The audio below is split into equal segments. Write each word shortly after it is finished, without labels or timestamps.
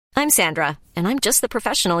I'm Sandra, and I'm just the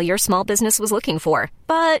professional your small business was looking for.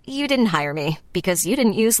 But you didn't hire me because you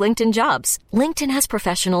didn't use LinkedIn Jobs. LinkedIn has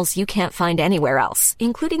professionals you can't find anywhere else,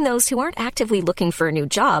 including those who aren't actively looking for a new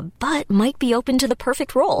job, but might be open to the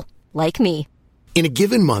perfect role, like me. In a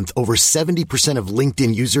given month, over 70% of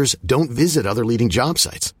LinkedIn users don't visit other leading job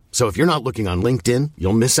sites. So if you're not looking on LinkedIn,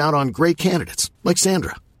 you'll miss out on great candidates like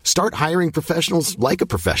Sandra. Start hiring professionals like a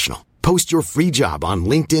professional. Post your free job on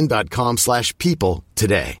linkedin.com/people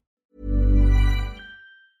today.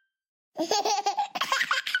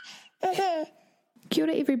 Kia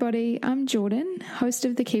ora everybody, I'm Jordan, host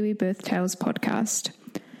of the Kiwi Birth Tales podcast.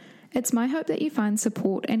 It's my hope that you find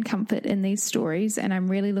support and comfort in these stories, and I'm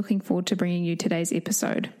really looking forward to bringing you today's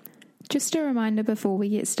episode. Just a reminder before we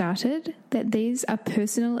get started that these are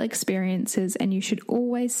personal experiences and you should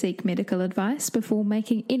always seek medical advice before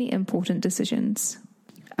making any important decisions.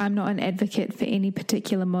 I'm not an advocate for any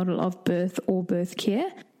particular model of birth or birth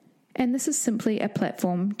care, and this is simply a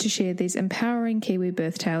platform to share these empowering Kiwi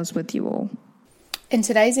birth tales with you all. In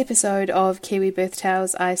today's episode of Kiwi Birth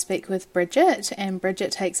Tales, I speak with Bridgette, and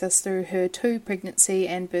Bridgette takes us through her 2 pregnancy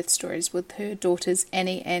and birth stories with her daughters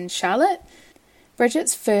Annie and Charlotte.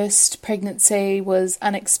 Bridgette's first pregnancy was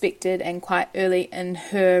unexpected and quite early in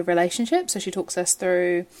her relationship, so she talks us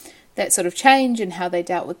through that sort of change and how they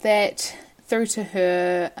dealt with that, through to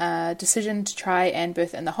her decision to try and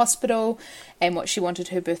birth in the hospital and what she wanted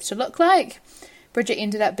her birth to look like. Bridgette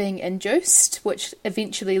ended up being induced, which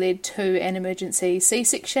eventually led to an emergency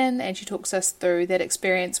CSection, and she talks us through that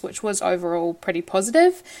experience, which was overall pretty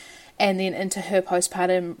positive, and then into her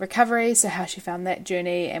postpartum recovery, so how she found that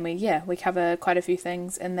journey, and we cover quite a few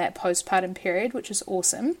things in that postpartum period, which is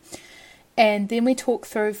awesome. And then we talk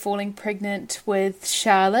through falling pregnant with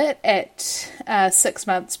Charlotte at 6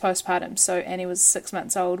 months postpartum. So Annie was 6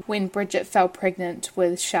 months old when Bridgette fell pregnant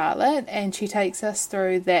with Charlotte, and she takes us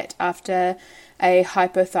through that after a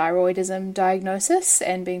hypothyroidism diagnosis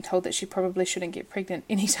and being told that she probably shouldn't get pregnant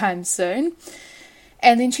anytime soon.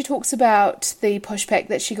 And then she talks about the pushback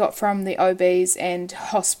that she got from the OBs and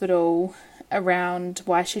hospital around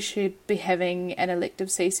why she should be having an elective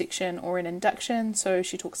C-section or an induction. So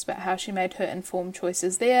she talks about how she made her informed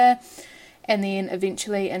choices there, and then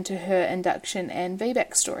eventually into her induction and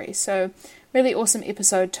VBAC story. So really awesome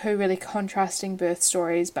episode, 2 really contrasting birth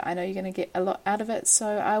stories, but I know you're going to get a lot out of it,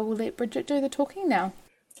 so I will let Bridgette do the talking now.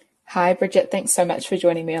 Hi Bridgette, thanks so much for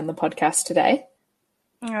joining me on the podcast today.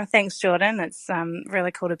 Oh, thanks, Jordan. It's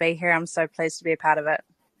really cool to be here. I'm so pleased to be a part of it.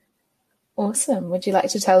 Awesome. Would you like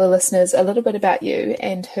to tell the listeners a little bit about you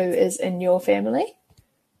and who is in your family?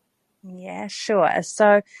 Yeah, sure.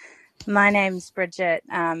 So my name's Bridgette,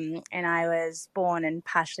 and I was born and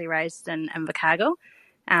partially raised in Invercargill,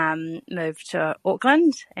 moved to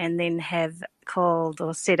Auckland, and then have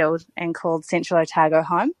settled and called Central Otago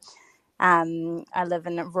home. I live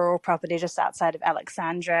in a rural property just outside of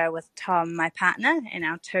Alexandra with Tom, my partner, and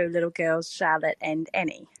our 2 little girls, Charlotte and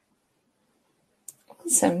Annie.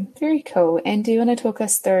 Awesome. Very cool. And do you want to talk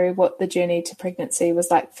us through what the journey to pregnancy was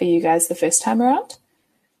like for you guys the first time around?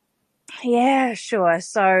 Yeah, sure.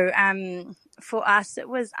 So for us, it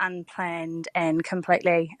was unplanned and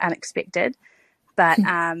completely unexpected, but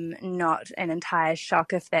not an entire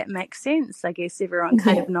shock, if that makes sense. I guess everyone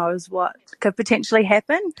kind of knows what could potentially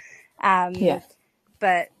happen.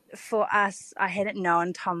 But for us, I hadn't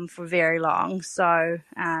known Tom for very long. So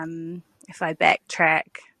if I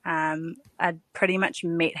backtrack, I'd pretty much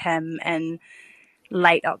met him in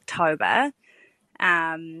late October,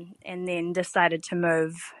 and then decided to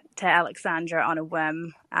move to Alexandra on a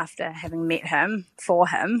whim after having met him for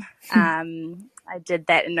him. I did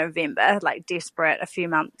that in November, like desperate, a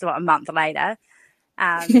month later.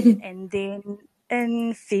 And then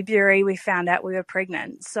in February, we found out we were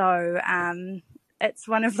pregnant. So it's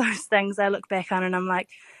one of those things I look back on and I'm like,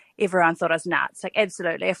 everyone thought I was nuts. Like,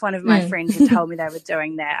 absolutely. If one of my friends had told me they were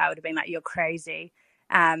doing that, I would have been like, you're crazy.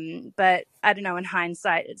 But I don't know, in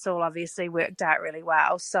hindsight, it's all obviously worked out really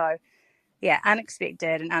well. So yeah,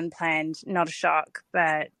 unexpected and unplanned, not a shock,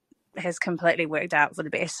 but has completely worked out for the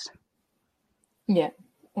best. Yeah.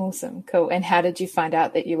 Awesome. Cool. And how did you find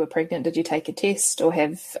out that you were pregnant? Did you take a test or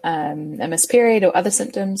have a missed period or other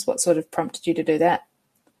symptoms? What sort of prompted you to do that?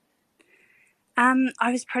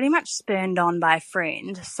 I was pretty much spurned on by a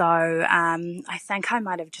friend. So I think I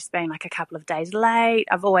might have just been like a couple of days late.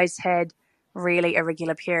 I've always had really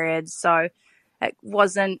irregular periods. So it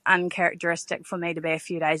wasn't uncharacteristic for me to be a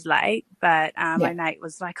few days late. But my mate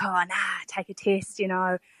was like, oh, take a test,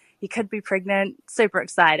 you could be pregnant. Super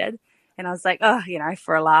excited. And I was like, oh,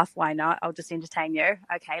 for a laugh, why not? I'll just entertain you.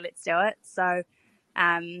 Okay, let's do it. So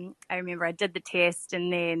I remember I did the test,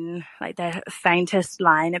 and then like the faintest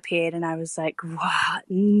line appeared, and I was like, "What?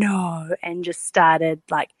 No!" and just started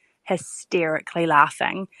like hysterically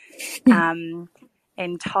laughing.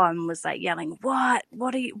 And Tom was like yelling, "What?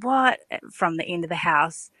 What are you? What?" from the end of the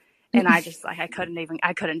house. And I just like I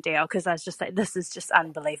couldn't deal, because I was just like, this is just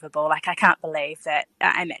unbelievable. Like, I can't believe that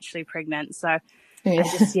I'm actually pregnant. So I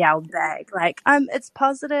just yelled back like, it's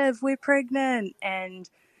positive, we're pregnant. And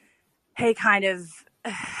he kind of,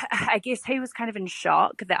 I guess he was kind of in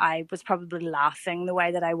shock that I was probably laughing the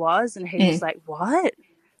way that I was. And he was like, "What?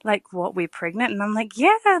 Like, what, we're pregnant?" And I'm like,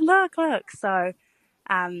 "Yeah, look. So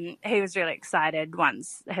he was really excited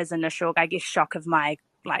once his initial, I guess, shock of my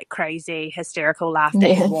like crazy hysterical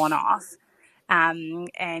laughter had worn off.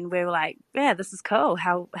 And we were like, "Yeah, this is cool.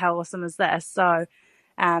 How awesome is this?" So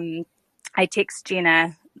I text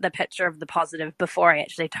Jenna the picture of the positive before I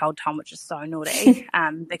actually told Tom, which is so naughty,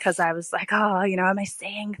 because I was like, "Oh, am I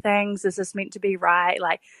seeing things? Is this meant to be right?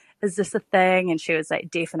 Like, is this a thing?" And she was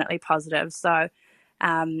like, "Definitely positive." So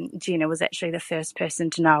Jenna was actually the first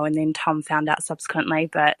person to know, and then Tom found out subsequently.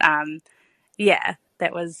 But yeah,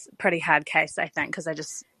 that was a pretty hard case, I think, because I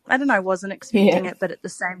don't know, wasn't expecting it, but at the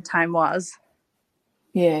same time was.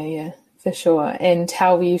 Yeah, for sure. And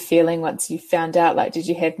how were you feeling once you found out? Like, did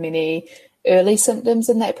you have many early symptoms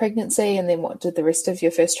in that pregnancy? And then what did the rest of your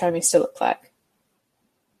first trimester look like?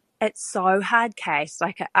 It's so hard case.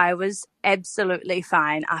 Like, I was absolutely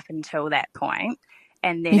fine up until that point.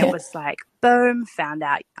 And then it was like, boom, found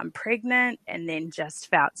out I'm pregnant, and then just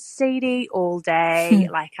felt seedy all day.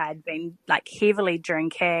 Like, I'd been like heavily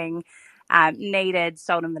drinking, needed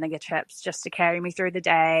salt and vinegar chips just to carry me through the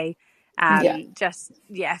day.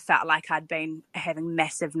 Felt like I'd been having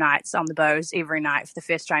massive nights on the booze every night for the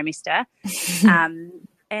first trimester. And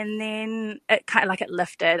then it kind of like it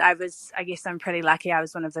lifted. I guess I'm pretty lucky. I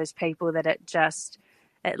was one of those people that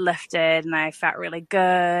it lifted, and I felt really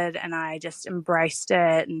good, and I just embraced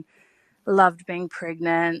it and loved being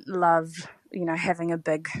pregnant, loved, having a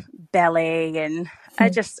big belly, and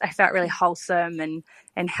I felt really wholesome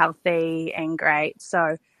and healthy and great.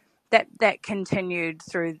 So that continued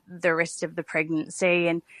through the rest of the pregnancy.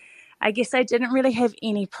 And I guess I didn't really have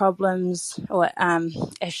any problems or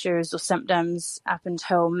issues or symptoms up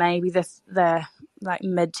until maybe the like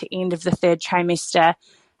mid to end of the third trimester,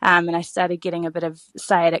 and I started getting a bit of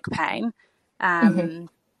sciatic pain,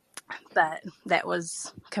 but that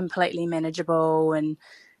was completely manageable. And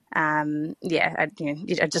I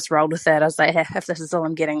just rolled with it. I was like, hey, if this is all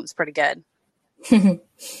I'm getting, it's pretty good.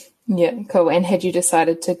 Yeah, cool. And had you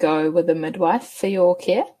decided to go with a midwife for your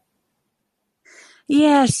care?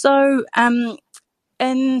 Yeah, so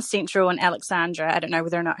in Central and Alexandra, I don't know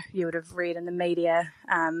whether or not you would have read in the media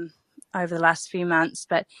over the last few months,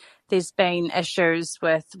 but there's been issues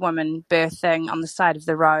with women birthing on the side of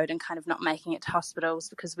the road and kind of not making it to hospitals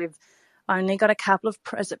because we've only got a couple of,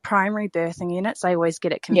 is it primary birthing units? I always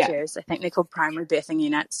get it confused. I think they're called primary birthing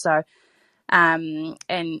units. So, and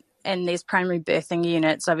these primary birthing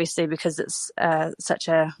units, obviously, because it's such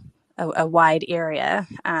a wide area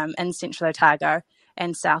in Central Otago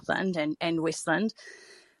and Southland and Westland,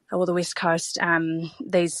 or the West Coast,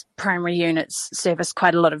 these primary units service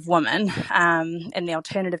quite a lot of women, and the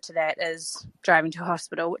alternative to that is driving to a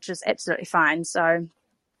hospital, which is absolutely fine. So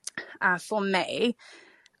for me,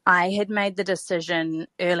 I had made the decision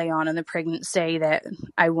early on in the pregnancy that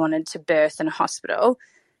I wanted to birth in a hospital,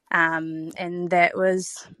 and that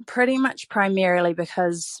was pretty much primarily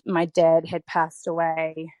because my dad had passed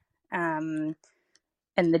away in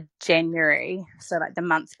the January, so like the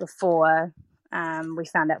month before we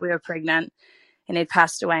found out we were pregnant, and he'd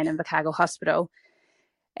passed away in Invercargill Hospital.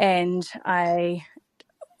 And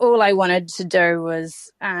all I wanted to do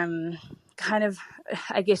was kind of,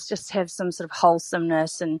 I guess, just have some sort of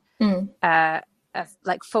wholesomeness and a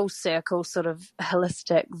like full circle sort of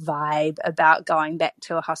holistic vibe about going back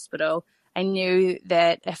to a hospital. I knew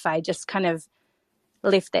that if I just kind of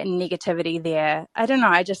left that negativity there, I don't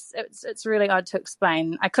know, it's really odd to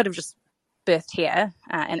explain. I could have just birthed here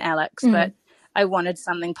in Alex, but I wanted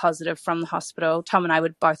something positive from the hospital. Tom and I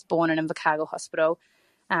were both born in Invercargill Hospital,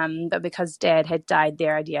 but because Dad had died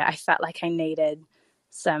there, I felt like I needed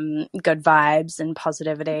some good vibes and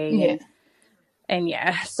positivity.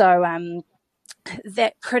 So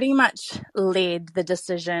that pretty much led the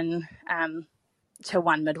decision to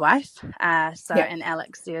one midwife. In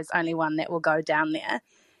Alex, there's only one that will go down there.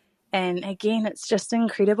 And again, it's just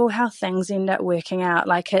incredible how things end up working out.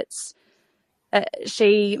 Like, it's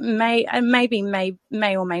she may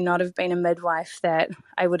or may not have been a midwife that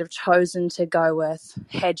I would have chosen to go with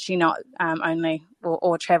had she not only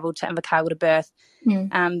or travelled to Invercargill to birth.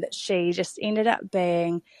 But she just ended up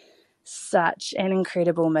being such an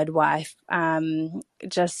incredible midwife.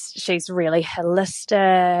 She's really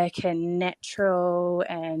holistic and natural,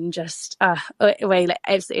 and just we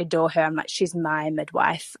absolutely adore her. I'm like, she's my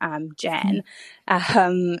midwife, Jan.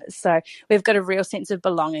 So we've got a real sense of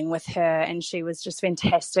belonging with her, and she was just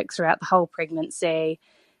fantastic throughout the whole pregnancy.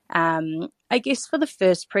 I guess for the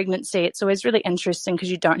first pregnancy, it's always really interesting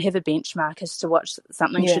because you don't have a benchmark as to what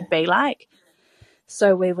something should be like.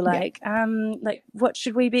 So we were like, what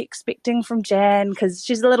should we be expecting from Jan? Because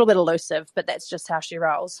she's a little bit elusive, but that's just how she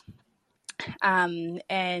rolls. And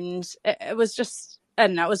it was just, I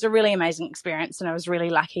don't know, it was a really amazing experience, and I was really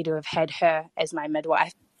lucky to have had her as my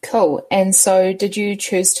midwife. Cool. And so did you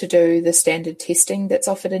choose to do the standard testing that's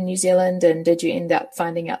offered in New Zealand, and did you end up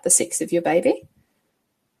finding out the sex of your baby?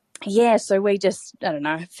 Yeah, so we just, I don't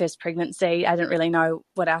know, first pregnancy, I didn't really know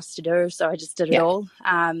what else to do, so I just did it all.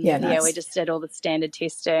 Nice. We just did all the standard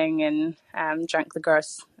testing and drank the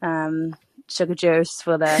gross sugar juice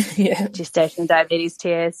for the gestation and diabetes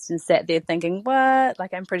test, and sat there thinking, what?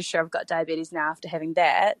 Like, I'm pretty sure I've got diabetes now after having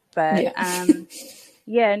that. But,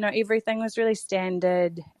 everything was really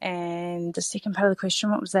standard. And the second part of the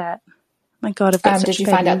question, what was that? My God, I've got such did you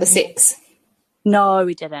find out the sex? No,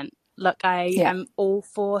 we didn't. Look, I am all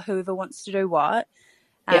for whoever wants to do what.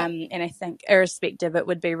 And I think irrespective, it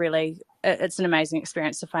would be it's an amazing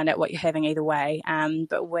experience to find out what you're having either way.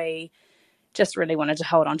 But we just really wanted to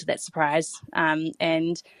hold on to that surprise.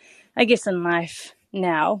 And I guess in life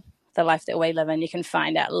now, the life that we live in, you can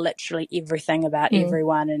find out literally everything about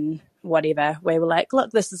everyone and whatever. We were like, look,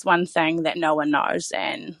 this is one thing that no one knows,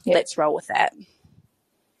 and let's roll with that.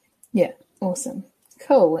 Yeah, awesome.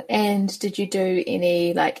 Cool. And did you do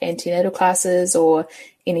any like antenatal classes or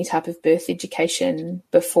any type of birth education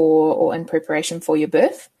before or in preparation for your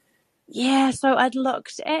birth? Yeah, so I'd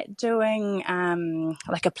looked at doing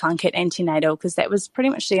like a Plunket antenatal, because that was pretty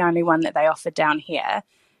much the only one that they offered down here.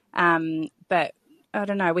 But I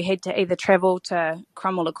don't know, we had to either travel to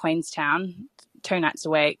Cromwell or Queenstown 2 nights a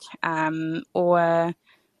week, or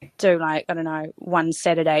do like, I don't know, one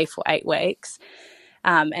Saturday for 8 weeks.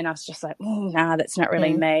 And I was just like, nah, that's not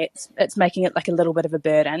really me. It's making it like a little bit of a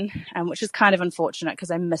burden, which is kind of unfortunate because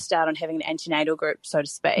I missed out on having an antenatal group, so to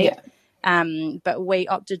speak. But we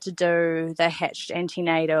opted to do the hatched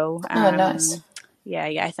antenatal. Nice.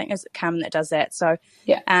 I think it's Carmen that does that. So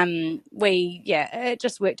it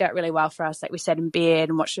just worked out really well for us. Like, we sat in bed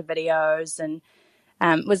and watched the videos, and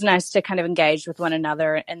it was nice to kind of engage with one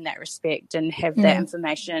another in that respect and have that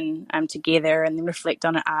information together, and then reflect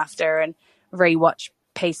on it after and rewatch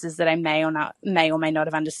pieces that I may or may not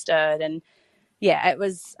have understood. And it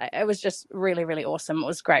was just really, really awesome. It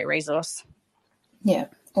was a great resource. Yeah,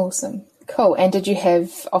 awesome. Cool. And did you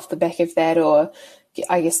have, off the back of that, or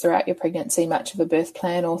I guess throughout your pregnancy, much of a birth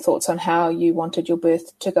plan or thoughts on how you wanted your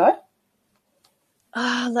birth to go?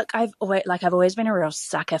 Look, I've always been a real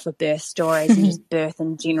sucker for birth stories and just birth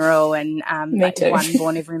in general, and like too. one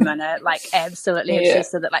born every minute, like absolutely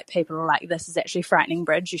obsessed with it. Like, people are like, this is actually frightening,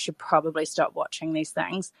 Bridge, you should probably stop watching these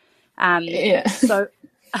things. So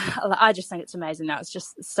I just think it's amazing. No, it's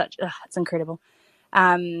just it's incredible.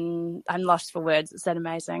 I'm lost for words. It's that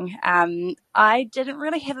amazing. I didn't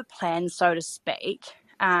really have a plan, so to speak.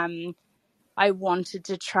 I wanted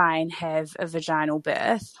to try and have a vaginal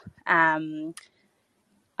birth.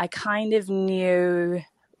 I kind of knew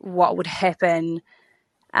what would happen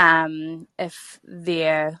if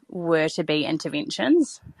there were to be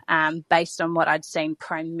interventions, based on what I'd seen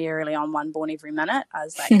primarily on One Born Every Minute. I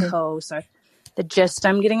was like, cool. So the gist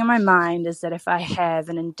I'm getting in my mind is that if I have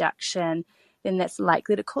an induction, then that's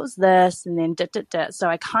likely to cause this, and then So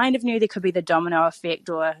I kind of knew there could be the domino effect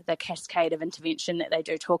or the cascade of intervention that they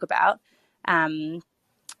do talk about.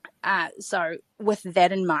 So with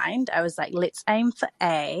that in mind, I was like, let's aim for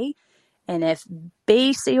A, and if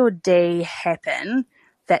B, C, or D happen,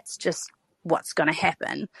 that's just what's going to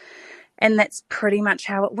happen. And that's pretty much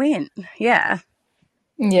how it went. Yeah.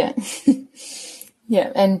 Yeah.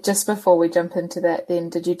 Yeah. And just before we jump into that, then,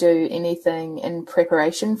 did you do anything in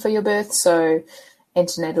preparation for your birth? So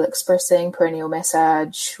antenatal expressing, perineal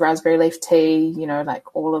massage, raspberry leaf tea,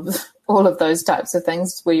 like all of those types of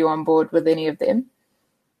things. Were you on board with any of them?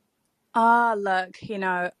 Look,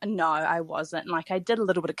 no, I wasn't. Like, I did a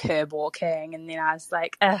little bit of curb walking, and then I was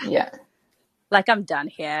like, like, I'm done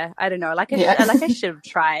here. I don't know. Like, I should have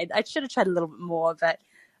tried. I should have tried a little bit more, but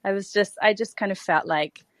I just kind of felt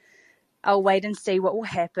like I'll wait and see what will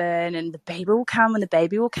happen, and the baby will come when the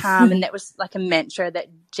baby will come. And that was like a mantra that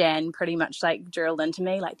Jan pretty much like drilled into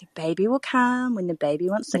me, like the baby will come when the baby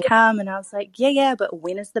wants to come. And I was like, yeah, but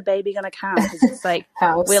when is the baby going to come? Because it's like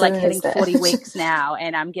we're like hitting 40 weeks now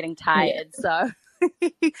and I'm getting tired. So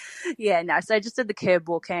so I just did the curb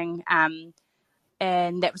walking, and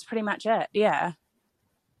that was pretty much it. Yeah,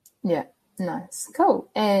 nice,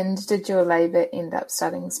 cool. And did your labour end up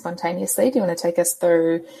starting spontaneously? Do you want to take us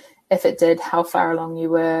through, if it did, how far along you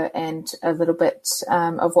were, and a little bit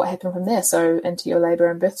of what happened from there, so into your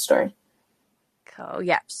labour and birth story? Cool.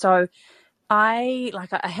 Yeah, so I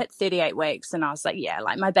hit 38 weeks and I was like,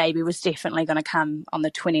 my baby was definitely going to come on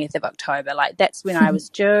the 20th of October. Like that's when I was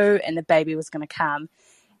due and the baby was going to come.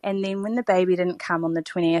 And then when the baby didn't come on the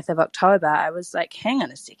 20th of October, I was like, hang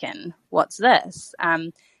on a second, what's this?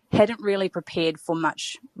 Hadn't really prepared for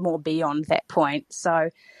much more beyond that point. So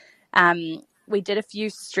we did a few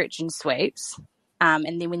stretch and sweeps,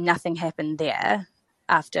 and then when nothing happened there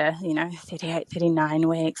after, 38, 39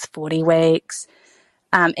 weeks, 40 weeks,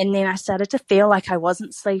 and then I started to feel like I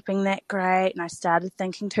wasn't sleeping that great, and I started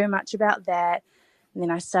thinking too much about that. And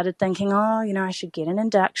then I started thinking, I should get an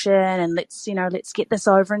induction and let's get this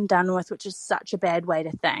over and done with, which is such a bad way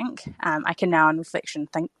to think. I can now, on reflection,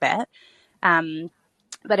 think that.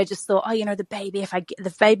 But I just thought, the baby, if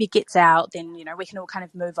the baby gets out, then, we can all kind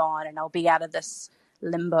of move on and I'll be out of this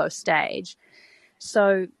limbo stage.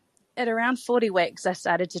 So at around 40 weeks, I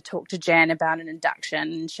started to talk to Jan about an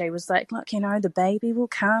induction, and she was like, look, the baby will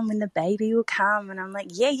come when the baby will come. And I'm like,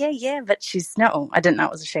 yeah, but she's no, I didn't know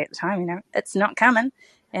it was a she at the time, it's not coming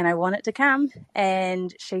and I want it to come.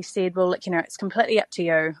 And she said, well, look, it's completely up to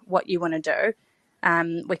you what you want to do.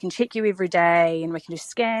 We can check you every day and we can do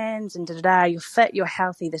scans and you're fit, you're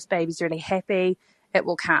healthy, this baby's really happy, it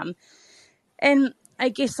will come. And I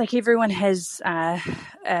guess like everyone has a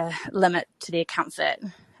limit to their comfort,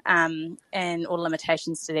 or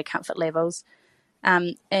limitations to their comfort levels.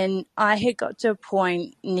 And I had got to a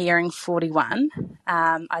point nearing 41.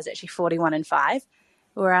 I was actually 41 and 5,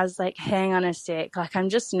 where I was like, hang on a sec, like I'm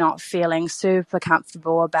just not feeling super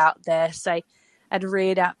comfortable about this. I'd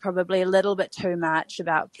read up probably a little bit too much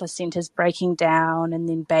about placentas breaking down and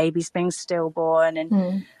then babies being stillborn.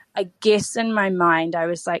 And I guess in my mind, I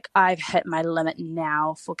was like, I've hit my limit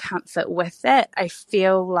now for comfort with it. I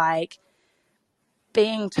feel like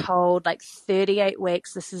being told like 38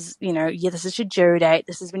 weeks, this is, this is your due date.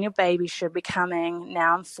 This is when your baby should be coming.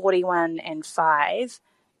 Now I'm 41 and 5.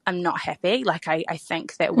 I'm not happy. Like I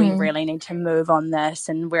think that we really need to move on this,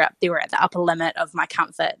 and we're at the upper limit of my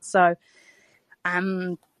comfort. So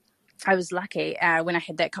I was lucky when I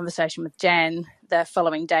had that conversation with Jan. The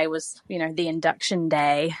following day was, the induction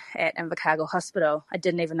day at Invercargill Hospital. I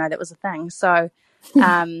didn't even know that was a thing. So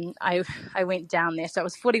I went down there. So it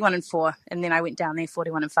was 41 and 4, and then I went down there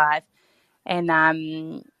 41 and 5,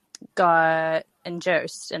 and got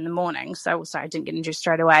induced in the morning. So I didn't get induced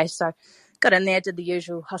straight away. So got in there, did the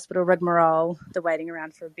usual hospital rigmarole, the waiting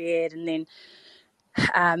around for a bed, and then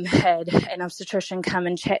had an obstetrician come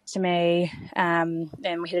and chat to me, and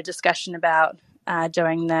we had a discussion about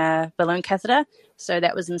doing the balloon catheter. So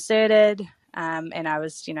that was inserted, and I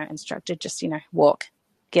was, instructed just, walk,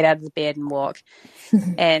 get out of the bed and walk.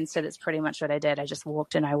 And so that's pretty much what I did. I just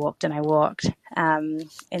walked and I walked and I walked. And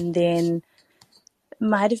then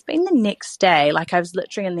might have been the next day, like I was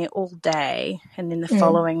literally in there all day, and then the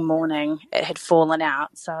following morning it had fallen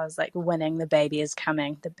out. So I was like, winning, the baby is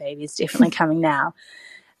coming. The baby is definitely coming now.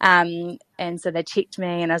 And so they checked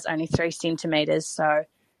me, and I was only 3 centimeters. So I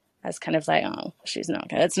was kind of like, oh,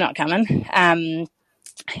 it's not coming.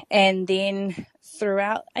 And then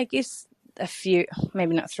throughout, I guess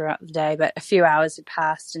maybe not throughout the day, but a few hours had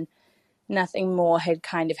passed and nothing more had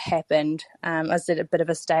kind of happened. I was at a bit of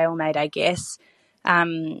a stalemate, I guess.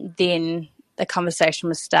 Then the conversation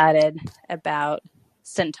was started about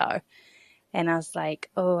Synto, and I was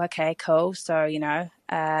like, oh, okay, cool. So,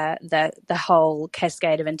 the whole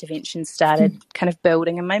cascade of interventions started kind of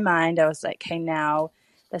building in my mind. I was like, hey, now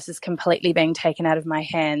this is completely being taken out of my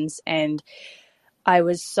hands. And I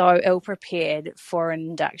was so ill prepared for an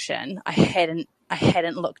induction. I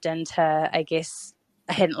hadn't looked into, I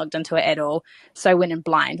hadn't looked into it at all. So I went in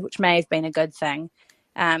blind, which may have been a good thing.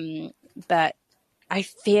 But I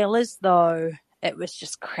feel as though it was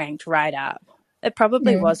just cranked right up. It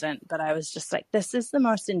probably wasn't, but I was just like, this is the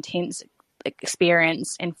most intense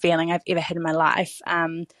experience and feeling I've ever had in my life.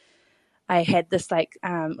 I had this it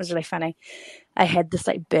was really funny. I had this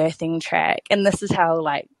birthing track, and this is how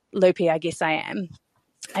loopy I guess I am.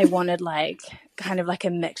 I wanted like kind of like a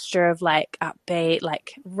mixture of like upbeat,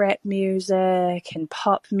 like rap music and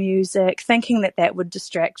pop music, thinking that that would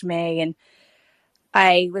distract me. And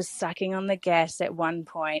I was sucking on the gas at one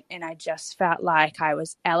point, and I just felt like I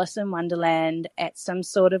was Alice in Wonderland at some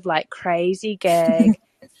sort of like crazy gig,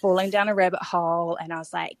 falling down a rabbit hole. And I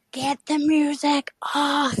was like, get the music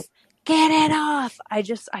off, get it off. I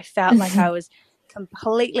felt like I was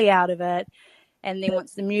completely out of it. And then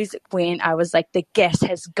once the music went, I was like, the gas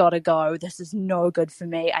has got to go. This is no good for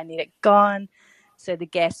me. I need it gone. So the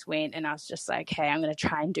gas went, and I was just like, hey, I'm going to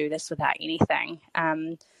try and do this without anything.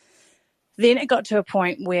 Then it got to a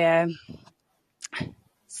point where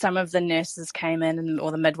some of the nurses came in, or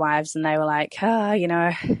the midwives, and they were like,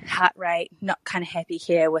 heart rate, not kind of happy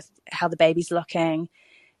here with how the baby's looking.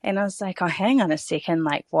 And I was like, oh, hang on a second,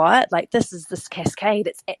 like what? Like this cascade,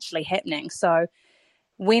 it's actually happening. So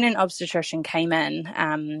when an obstetrician came in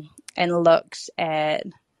and looked at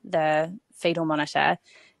the fetal monitor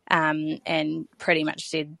and pretty much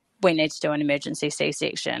said, we need to do an emergency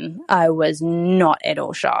C-section, I was not at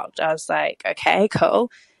all shocked. I was like, okay,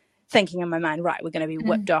 cool. Thinking in my mind, right, we're going to be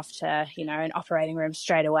whipped off to, an operating room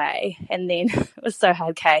straight away. And then it was so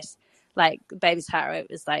hard case, like baby's heart rate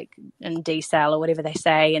was like in decel or whatever they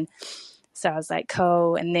say. And so I was like,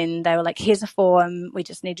 cool. And then they were like, here's a form. We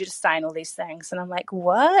just need you to sign all these things. And I'm like,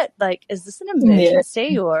 what? Like, is this an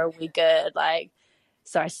emergency or are we good? Like,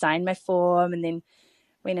 so I signed my form and then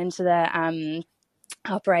went into the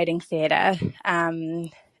operating theatre.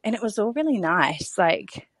 And it was all really nice.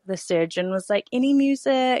 Like the surgeon was like, any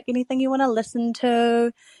music, anything you want to listen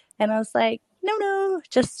to? And I was like, no,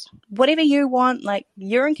 just whatever you want. Like,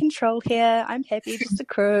 you're in control here. I'm happy just to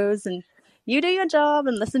cruise, and you do your job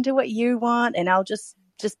and listen to what you want, and I'll just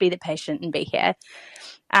be the patient and be here.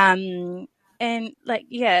 And like,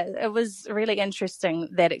 yeah, it was really interesting,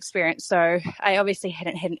 that experience. So I obviously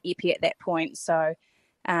hadn't had an epi at that point. So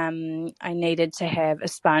I needed to have a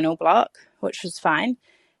spinal block, which was fine.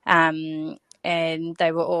 And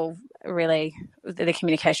they were all really, the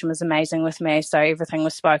communication was amazing with me. So everything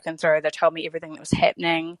was spoken through. They told me everything that was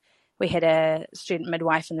happening. We had a student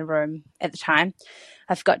midwife in the room at the time.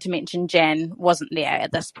 I forgot to mention Jan wasn't there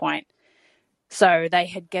at this point. So they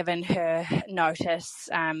had given her notice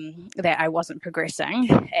that I wasn't progressing.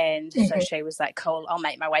 And so she was like, cool, I'll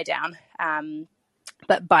make my way down.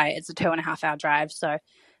 But it's a 2.5 hour drive. So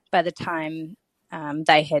by the time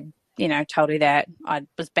they had, told her that, I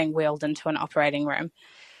was being wheeled into an operating room.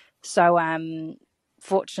 So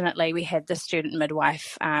fortunately, we had the student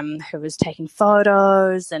midwife who was taking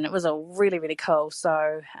photos, and it was all really, really cool.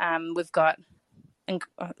 So we've got,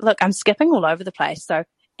 look, I'm skipping all over the place. So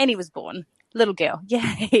Annie was born. Little girl,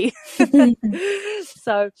 yay.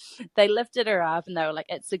 So they lifted her up and they were like,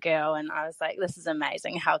 it's a girl. And I was like, this is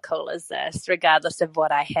amazing. How cool is this? Regardless of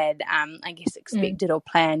what I had, I guess, expected or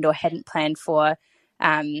planned or hadn't planned for.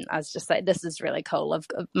 I was just like, this is really cool.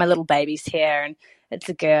 My little baby's here, and it's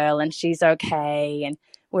a girl, and she's okay, and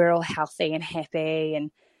we're all healthy and happy, and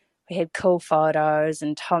we had cool photos,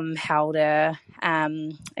 and Tom held her,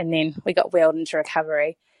 and then we got wheeled into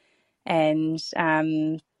recovery. And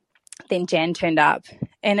then Jan turned up,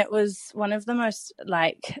 and it was one of the most,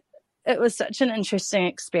 it was such an interesting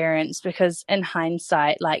experience, because in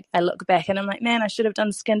hindsight, I look back and I'm like, man, I should have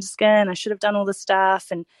done skin to skin. I should have done all the stuff.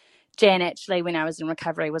 And Jan actually, when I was in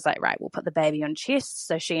recovery, was like, right, we'll put the baby on chest.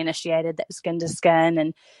 So she initiated that skin to skin,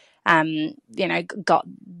 and,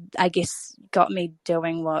 got me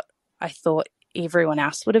doing what I thought everyone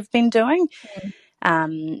else would have been doing.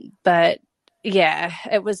 But yeah,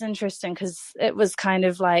 it was interesting, because it was kind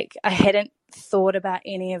of like I hadn't thought about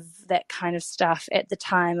any of that kind of stuff at the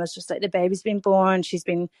time. I was just like, the baby's been born. She's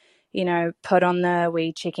been, put on the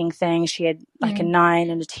wee checking thing. She had a 9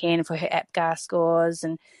 and a 10 for her APGAR scores,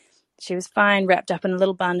 and she was fine, wrapped up in a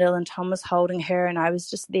little bundle, and Tom was holding her, and I was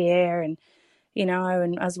just there, and, and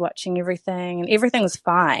I was watching everything, and everything was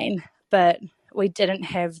fine. But we didn't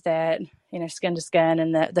have that, skin to skin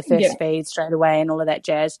and the first feed straight away and all of that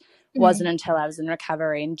jazz. Wasn't until I was in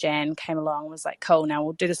recovery and Jan came along and was like, cool, now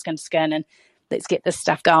we'll do the skin to skin and let's get this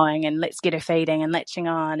stuff going and let's get her feeding and latching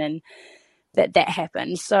on, and that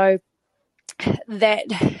happened. So that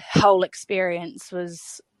whole experience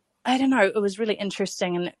was, I don't know, it was really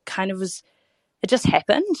interesting, and it kind of was, it just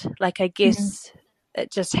happened. I guess it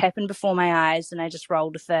just happened before my eyes, and I just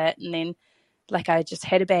rolled with it. And then I just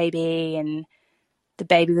had a baby, and the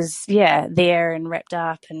baby was, there and wrapped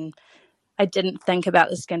up, and I didn't think about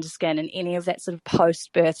the skin to skin and any of that sort of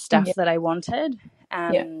post-birth stuff that I wanted.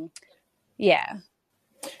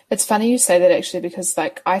 It's funny you say that, actually, because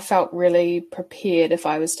I felt really prepared if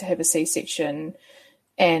I was to have a C-section,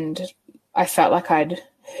 and I felt like I'd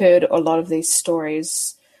heard a lot of these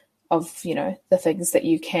stories of, you know, the things that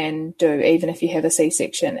you can do even if you have a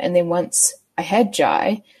C-section. And then once I had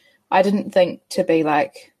Jai, I didn't think to be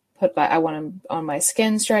like, I want him on my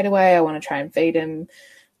skin straight away. I want to try and feed him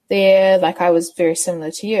there. Like, I was very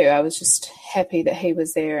similar to you. I was just happy that he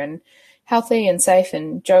was there and healthy and safe,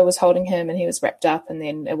 and Joe was holding him and he was wrapped up. And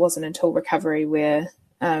then it wasn't until recovery where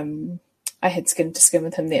I had skin to skin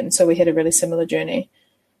with him then. So we had a really similar journey.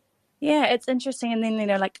 Yeah, it's interesting. And then, you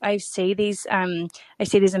know, like I see these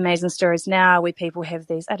amazing stories now where people have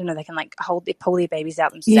these, I don't know, they can like pull their babies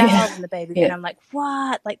out themselves and the baby, and I'm like,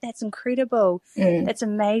 what? Like, that's incredible. That's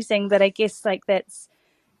amazing. But I guess like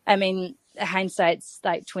hindsight's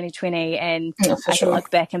like 2020, and I can look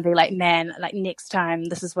back and be like, man, like next time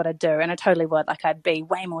this is what I'd do. And I totally would. Like, I'd be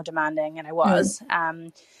way more demanding, and I was.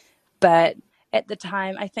 But at the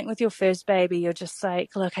time, I think with your first baby, you're just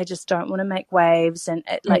like, look, I just don't want to make waves, and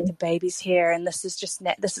like the baby's here, and this is just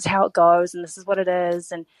this is how it goes, and this is what it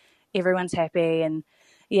is, and everyone's happy. And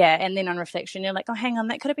yeah, and then on reflection, you're like, oh, hang on,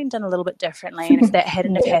 that could have been done a little bit differently, and if that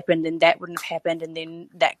hadn't have happened, then that wouldn't have happened, and then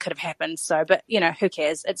that could have happened. So, but you know, who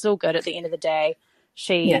cares? It's all good at the end of the day.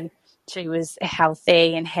 She was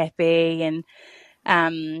healthy and happy,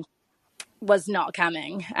 and was not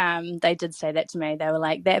coming. They did say that to me. They were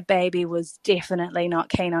like, that baby was definitely not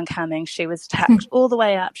keen on coming. She was tucked all the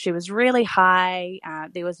way up. She was really high.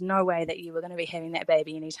 There was no way that you were going to be having that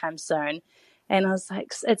baby anytime soon. And I was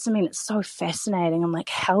like, it's so fascinating. I'm like,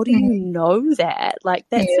 how do you know that? Like,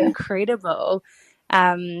 that's incredible.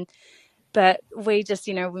 But we just,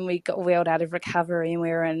 you know, when we got wheeled out of recovery and we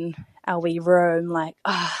were in our wee room, like,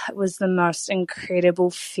 it was the most incredible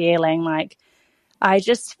feeling. Like, I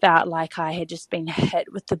just felt like I had just been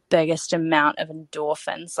hit with the biggest amount of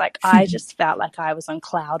endorphins. Like, I just felt like I was on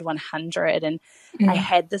cloud 100, and I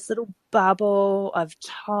had this little bubble of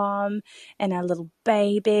Tom and our little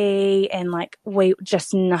baby, and like,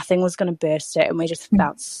 nothing was going to burst it, and we just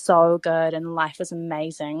felt so good, and life was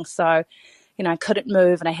amazing. So, you know, I couldn't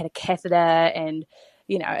move, and I had a catheter, and,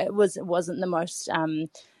 you know, it wasn't the most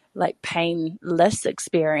like painless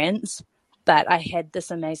experience. But I had this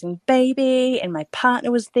amazing baby, and my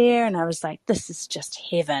partner was there, and I was like, this is just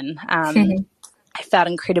heaven. I felt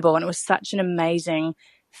incredible, and it was such an amazing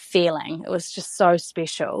feeling. It was just so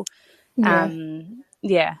special. Loved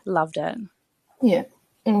it. Yeah.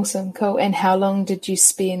 Awesome. Cool. And how long did you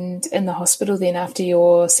spend in the hospital then after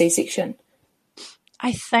your C-section?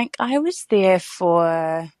 I think I was there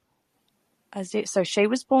so she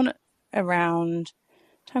was born around,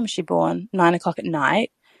 what time was she born? 9:00 at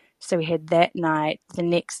night. So we had that night, the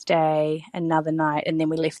next day, another night, and then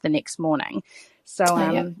we left the next morning. So,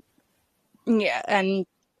 and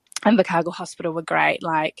Invercargill Hospital were great.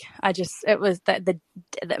 Like, it was the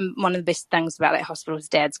one of the best things about that hospital is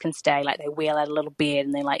dads can stay. Like, they wheel out a little bed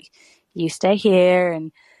and they're like, you stay here.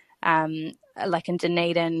 And like in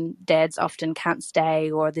Dunedin, dads often can't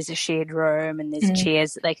stay, or there's a shared room and there's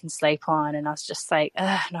chairs that they can sleep on. And I was just like,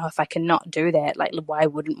 no, if I cannot do that, like, why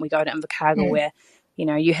wouldn't we go to Invercargill where, you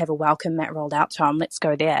know, you have a welcome mat rolled out, Tom, let's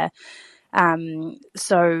go there.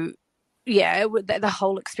 So yeah, the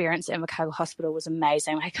whole experience at Invercargill Hospital was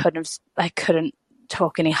amazing. I couldn't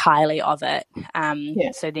talk any highly of it.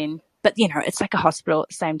 So then, but you know, it's like a hospital at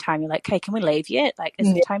the same time. You're like, okay, can we leave yet? Like, is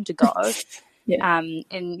it time to go?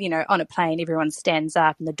 And you know, on a plane, everyone stands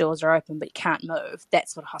up and the doors are open, but you can't move.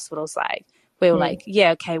 That's what a hospital's like. We were like,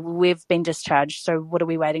 yeah, okay, well, we've been discharged, so what are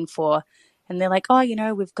we waiting for? And they're like, oh,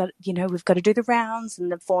 we've got to do the rounds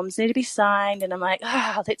and the forms need to be signed. And I'm like,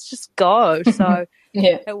 let's just go. So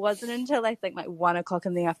it wasn't until I think like 1:00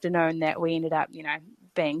 in the afternoon that we ended up, you know,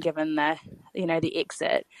 being given the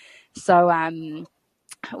exit. So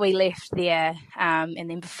we left there, and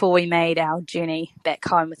then before we made our journey back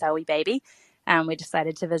home with our wee baby, we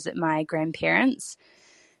decided to visit my grandparents,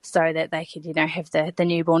 so that they could, you know, have the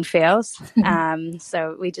newborn feels.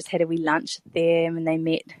 So we just had a wee lunch with them, and they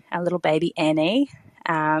met our little baby Annie.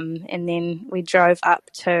 And then we drove up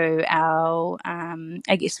to our,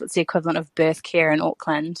 I guess what's the equivalent of birth care in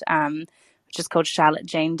Auckland, which is called Charlotte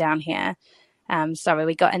Jane down here. So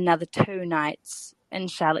we got another 2 nights in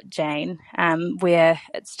Charlotte Jane, where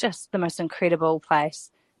it's just the most incredible place.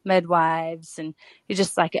 Midwives, and you're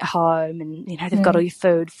just like at home, and you know, they've got all your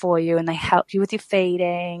food for you, and they help you with your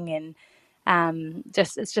feeding, and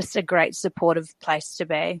it's just a great supportive place to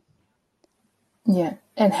be. Yeah.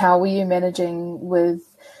 And how were you managing with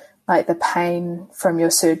like the pain from your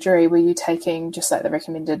surgery? Were you taking just like the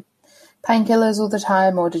recommended painkillers all the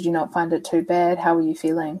time, or did you not find it too bad? How were you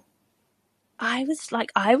feeling? I was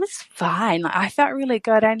fine. Like, I felt really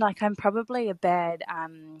good, and like, I'm probably a bad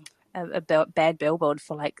billboard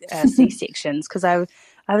for like C-sections, because I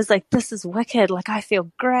I was like, this is wicked. Like, I feel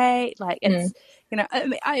great. Like, it's, you know,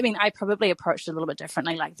 I mean, I probably approached it a little bit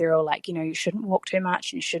differently. Like, they're all like, you know, you shouldn't walk too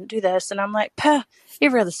much and you shouldn't do this. And I'm like,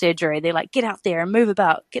 every other surgery, they're like, get out there and move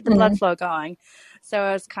about, get the blood flow going. So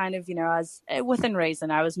I was kind of, you know, I was within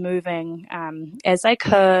reason. I was moving as I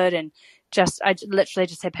could, and I literally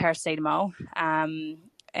just had paracetamol.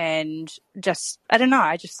 And just, I don't know,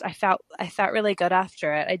 I felt really good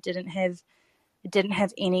after it. I didn't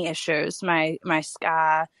have any issues. My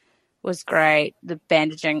scar was great. The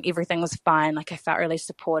bandaging, everything was fine. Like, I felt really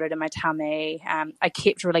supported in my tummy. I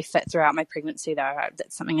kept really fit throughout my pregnancy, though.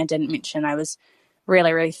 That's something I didn't mention. I was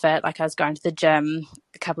really, really fit. Like, I was going to the gym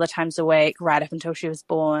a couple of times a week right up until she was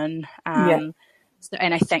born. And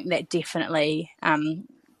I think that definitely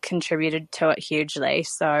contributed to it hugely.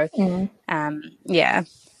 So, yeah.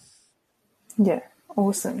 Yeah,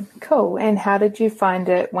 awesome. Cool. And how did you find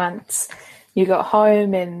it once you got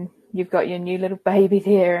home and you've got your new little baby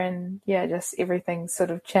there, and just everything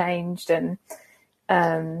sort of changed? And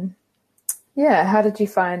how did you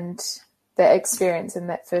find that experience in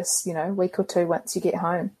that first, you know, week or two once you get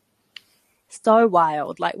home? So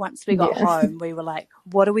wild. Like, once we got home, we were like,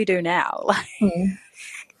 what do we do now? Like,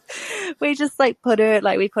 we just put her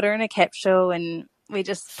in a capsule and we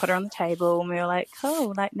just put her on the table, and we were like,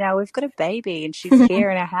 oh, like, now we've got a baby and she's here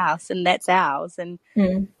in our house and that's ours. And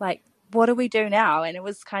like, what do we do now? And it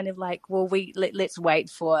was kind of like, well, let's wait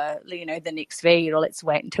for, you know, the next feed, or let's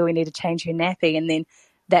wait until we need to change her nappy. And then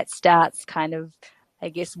that starts kind of, I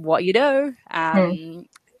guess, what you do.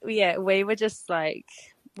 We were just like,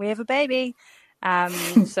 we have a baby.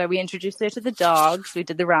 So we introduced her to the dogs. We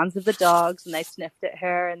did the rounds of the dogs and they sniffed at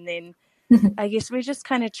her. And then I guess we just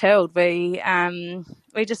kind of chilled. We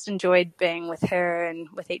just enjoyed being with her and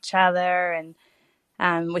with each other.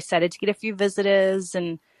 And we started to get a few visitors,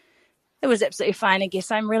 and it was absolutely fine. I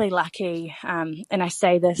guess I'm really lucky. And I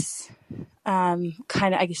say this kind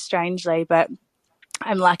of, I guess, strangely, but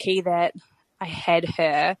I'm lucky that I had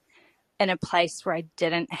her in a place where I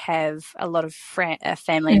didn't have a lot of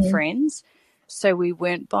family and friends. So we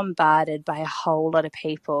weren't bombarded by a whole lot of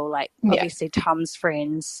people. Like, obviously Tom's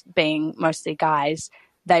friends, being mostly guys,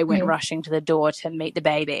 they went rushing to the door to meet the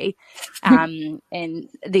baby. And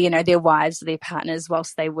their wives, their partners,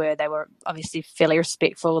 whilst they were obviously fairly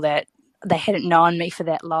respectful that they hadn't known me for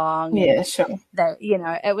that long. Yeah, sure. That, you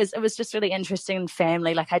know, it was just really interesting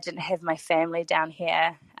family. Like, I didn't have my family down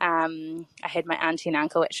here. I had my auntie and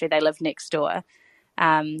uncle, actually, they lived next door.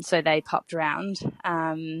 So they popped around.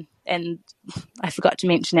 And I forgot to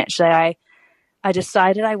mention, actually, I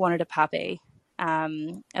decided I wanted a puppy,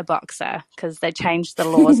 a boxer, because they changed the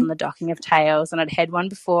laws on the docking of tails, and I'd had one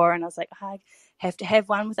before, and I was like, I have to have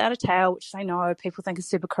one without a tail, which I know people think is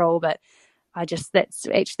super cruel, but that's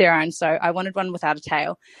each their own. So I wanted one without a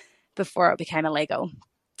tail before it became illegal.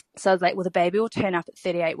 So I was like, well, the baby will turn up at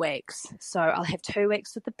 38 weeks. So I'll have 2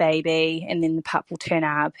 weeks with the baby, and then the pup will turn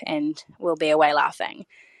up and we'll be away laughing.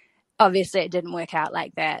 Obviously, it didn't work out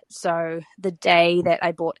like that. So the day that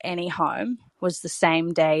I brought Annie home was the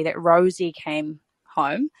same day that Rosie came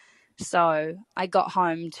home. So I got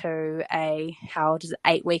home to a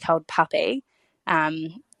 8-week-old puppy,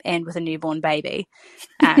 and with a newborn baby,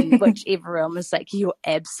 which everyone was like, you're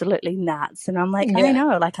absolutely nuts. And I'm like, I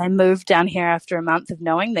know, like, I moved down here after a month of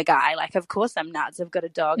knowing the guy. Like, of course I'm nuts. I've got a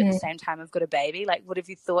dog at the same time I've got a baby. Like, would have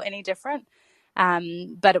you thought any different?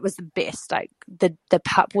 But it was the best. Like, the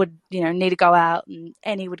pup would, you know, need to go out, and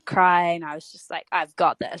Annie would cry, and I was just like, I've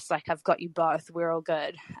got this. Like, I've got you both. We're all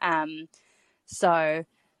good. So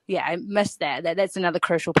yeah, I missed that. That's another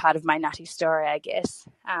crucial part of my nutty story, I guess.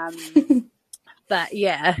 But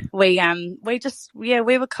yeah, we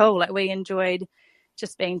were cool. Like, we enjoyed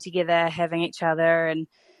just being together, having each other, and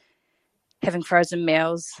having frozen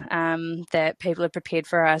meals that people had prepared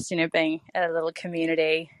for us, you know, being a little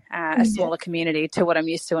community, a smaller community to what I'm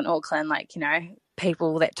used to in Auckland. Like, you know,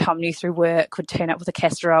 people that Tom knew through work would turn up with a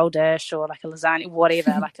casserole dish or like a lasagna,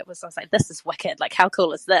 whatever. Like, I was like, this is wicked. Like, how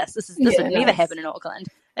cool is this? This would never happen in Auckland.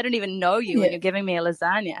 I don't even know you and you're giving me a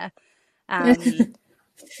lasagna.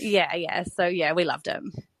 So we loved it.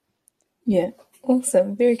 Yeah,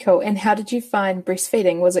 awesome, very cool. And how did you find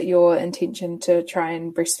breastfeeding? Was it your intention to try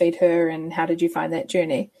and breastfeed her, and how did you find that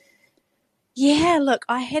journey? Yeah, look,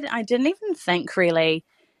 I didn't even think really.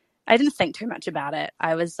 I didn't think too much about it.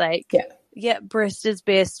 I was like, breast is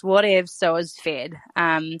best, whatever. So I was fed.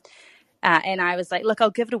 And I was like, look,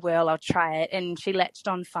 I'll give it a whirl. I'll try it. And she latched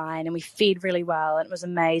on fine, and we fed really well, and it was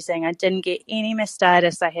amazing. I didn't get any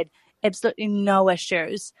mastitis. I had absolutely no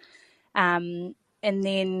issues. And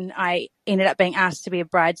then I ended up being asked to be a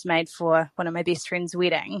bridesmaid for one of my best friend's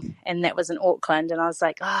wedding, and that was in Auckland. And I was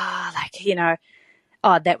like,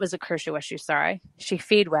 Oh, that was a crucial issue, sorry. She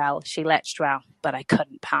fed well, she latched well, but I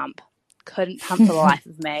couldn't pump. Couldn't pump for the life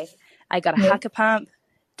of me. I got a Hucker pump,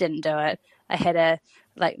 didn't do it. I had a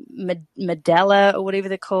Medela or whatever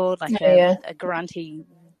they're called, like a grunty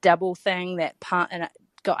double thing that pump, and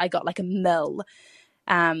I got like a mill.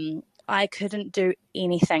 I couldn't do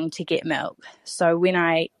anything to get milk. So when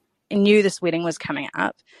I knew this wedding was coming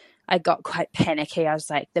up, I got quite panicky. I was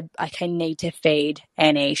like, I need to feed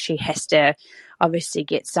Annie. She has to obviously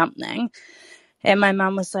get something. And my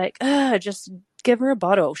mum was like, oh, just give her a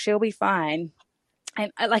bottle. She'll be fine.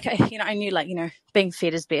 And I knew being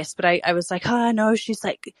fed is best, but I was like, oh no, she's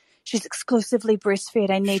exclusively breastfed.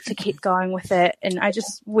 I need to keep going with it. And I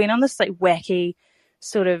just went on this like wacky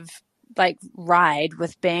sort of like ride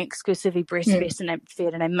with being exclusively breastfed and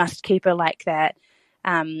fed, and I must keep her like that.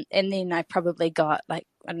 And then I probably got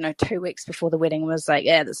 2 weeks before the wedding was like,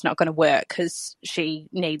 yeah, that's not going to work because she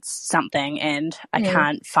needs something and I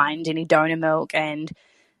can't find any donor milk and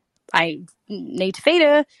I need to feed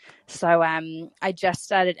her. So I just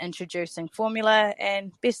started introducing formula,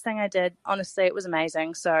 and best thing I did, honestly, it was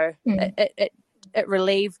amazing. So it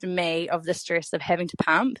relieved me of the stress of having to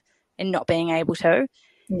pump and not being able to.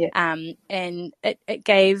 Yeah. And it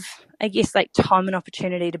gave, I guess, like Tom an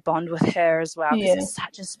opportunity to bond with her as well, because it's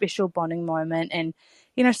such a special bonding moment. And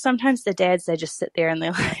sometimes the dads, they just sit there and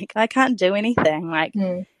they're like, I can't do anything, like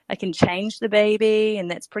I can change the baby and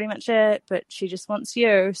that's pretty much it, but she just wants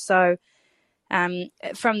you. So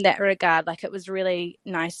from that regard, like, it was really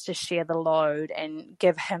nice to share the load and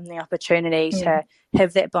give him the opportunity to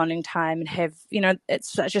have that bonding time and have, it's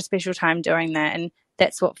such a special time doing that. And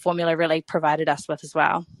that's what formula really provided us with as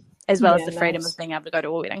well as the freedom of being able to go to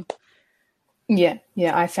a wedding. Yeah.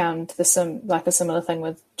 I found a similar thing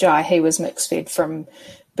with Jai. He was mixed fed from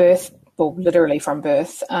birth, well, literally from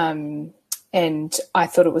birth. And I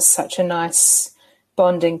thought it was such a nice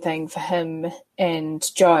bonding thing for him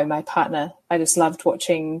and Joe, my partner. I just loved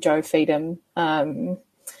watching Joe feed him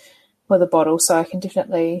with a bottle, so I can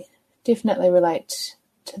definitely relate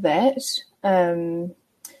to that.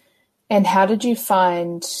 And how did you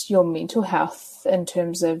find your mental health in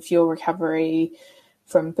terms of your recovery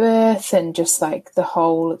from birth and just like the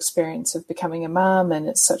whole experience of becoming a mum? And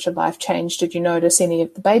it's such a life change. Did you notice any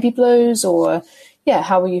of the baby blues, or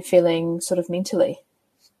how were you feeling sort of mentally?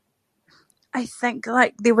 I think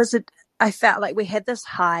I felt like we had this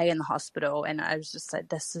high in the hospital, and I was just like,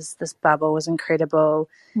 this bubble was incredible.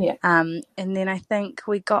 Yeah. And then I think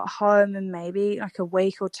we got home, and maybe like a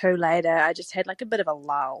week or two later, I just had like a bit of a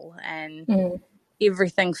lull, and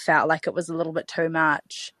everything felt like it was a little bit too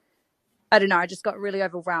much. I don't know. I just got really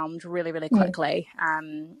overwhelmed really, really quickly.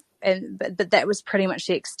 But that was pretty much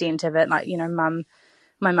the extent of it. Like,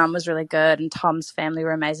 my mum was really good, and Tom's family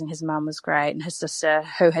were amazing. His mum was great, and his sister,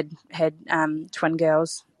 who had twin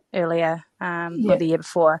girls earlier or the year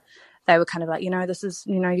before, they were kind of like, this is,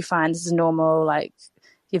 you're fine, this is normal, like,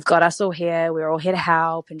 you've got us all here, we're all here to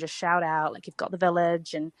help, and just shout out, like, you've got the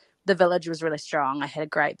village. And the village was really strong. I had a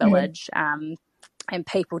great village, and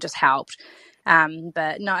people just helped.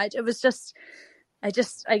 But no, it was just, I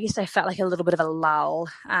guess I felt like a little bit of a lull.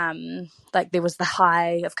 Like, there was the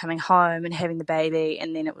high of coming home and having the baby,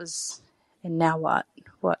 and then it was, and now what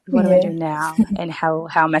do I do now? And how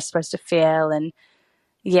am I supposed to feel? And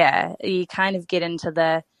you kind of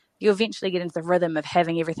you eventually get into the rhythm of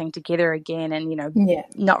having everything together again, and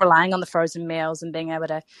not relying on the frozen meals, and being able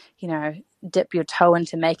to dip your toe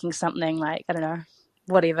into making something, like, I don't know,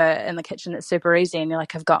 whatever, in the kitchen that's super easy, and you're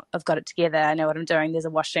like, I've got it together, I know what I'm doing. There's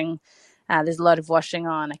a load of washing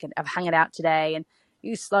on. I've hung it out today, and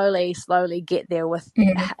you slowly get there with,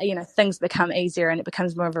 things become easier and it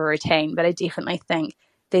becomes more of a routine. But I definitely think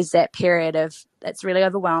there's that period of, it's really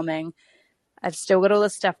overwhelming. I've still got all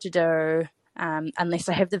this stuff to do, unless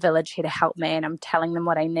I have the village here to help me and I'm telling them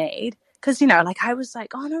what I need. Because, like, I was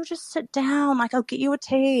like, oh no, just sit down. Like, I'll get you a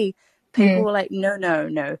tea. People were like,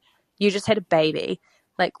 no. You just had a baby.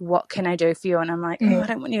 Like, what can I do for you? And I'm like, I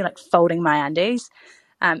don't want you like folding my undies.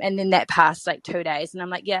 And then that passed like 2 days, and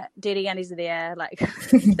I'm like, yeah, dirty undies are there. Like,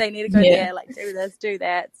 they need to go there, like, do this, do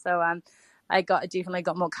that. So I definitely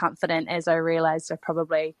got more confident as I realized I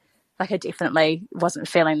definitely wasn't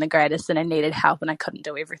feeling the greatest, and I needed help, and I couldn't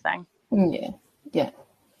do everything. Yeah.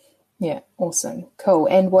 Awesome. Cool.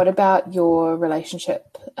 And what about your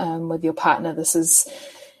relationship with your partner? This is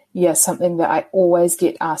something that I always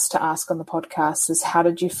get asked to ask on the podcast is, how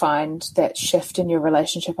did you find that shift in your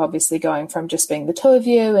relationship? Obviously going from just being the two of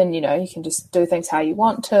you, and, you can just do things how you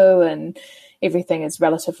want to, and everything is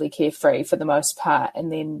relatively carefree for the most part.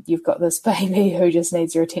 And then you've got this baby who just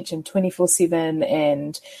needs your attention 24/7,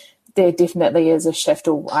 and, there definitely is a shift,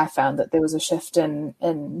 or I found that there was a shift in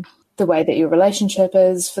the way that your relationship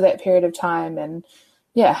is for that period of time. And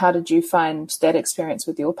yeah, how did you find that experience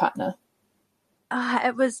with your partner?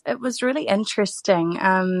 It was really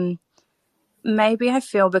interesting. Maybe I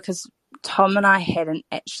feel because Tom and I hadn't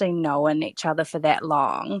actually known each other for that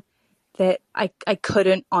long, that I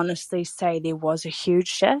couldn't honestly say there was a huge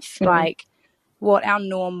shift. Mm-hmm. Like what our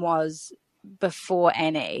norm was before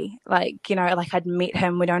Annie, like, you know, like I'd met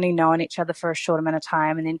him, we'd only known each other for a short amount of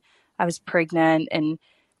time, and then I was pregnant, and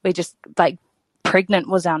we just like pregnant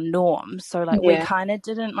was our norm. So like we kind of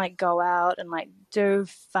didn't like go out and like do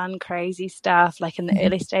fun, crazy stuff like in the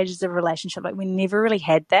early stages of a relationship. Like we never really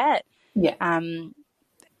had that.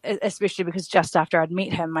 Especially because just after I'd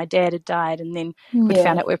met him, my dad had died, and then we'd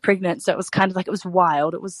found out we were pregnant. So it was kind of like, it was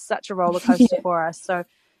wild. It was such a roller coaster for us. So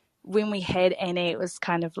when we had Annie, it was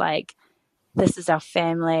kind of like, this is our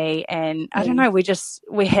family. And I don't know, we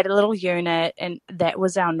had a little unit, and that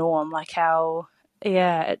was our norm. Like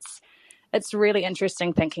it's really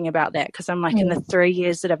interesting thinking about that, because I'm like, in the 3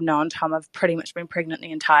 years that I've known Tom, I've pretty much been pregnant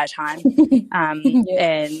the entire time.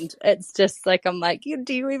 And it's just like, I'm like,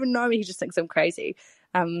 do you even know me? He just thinks I'm crazy.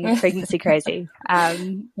 Pregnancy crazy.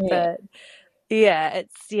 But our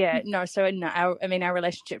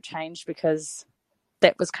relationship changed because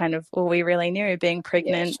that was kind of all we really knew, being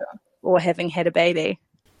pregnant or having had a baby.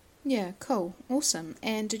 Yeah, cool. Awesome.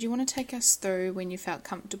 And did you want to take us through when you felt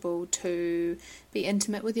comfortable to be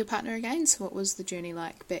intimate with your partner again? So what was the journey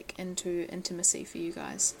like back into intimacy for you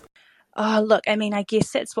guys? Oh, look, I mean, I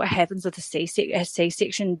guess that's what happens with a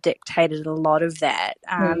C-section dictated a lot of that.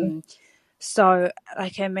 So,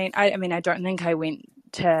 like, I don't think I went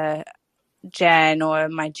to Jan or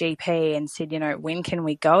my GP and said, you know, when can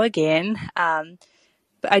we go again?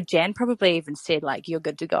 But Jan probably even said, like, you're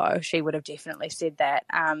good to go. She would have definitely said that.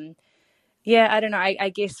 I don't know.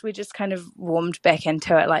 I guess we just kind of warmed back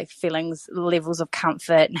into it, like feelings, levels of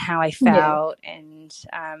comfort and how I felt, and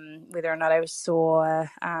whether or not I was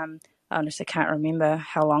sore. I honestly can't remember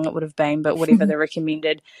how long it would have been, but whatever the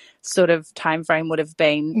recommended sort of time frame would have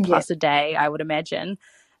been, plus a day, I would imagine.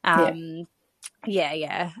 But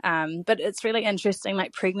it's really interesting,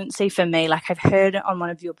 like pregnancy for me, like I've heard on one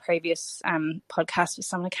of your previous podcasts with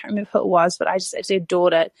someone, I can't remember who it was, but I just actually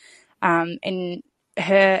adored it. And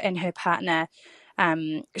her partner,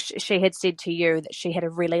 she had said to you that she had a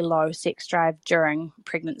really low sex drive during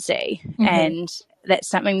pregnancy. And that's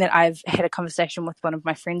something that I've had a conversation with one of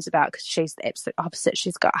my friends about, because she's the absolute opposite.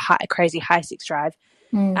 She's got a crazy high sex drive.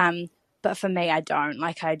 But for me, I don't.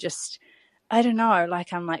 Like, I don't know.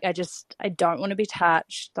 Like, I'm like, I don't want to be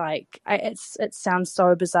touched. Like, it sounds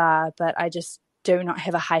so bizarre, but I just do not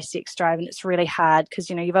have a high sex drive, and it's really hard because,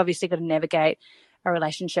 you know, you've obviously got to navigate a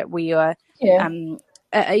relationship where you're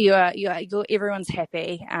everyone's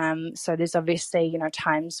happy. So there's obviously, you know,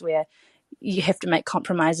 times where you have to make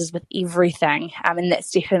compromises with everything. And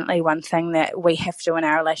that's definitely one thing that we have to in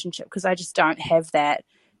our relationship, because I just don't have that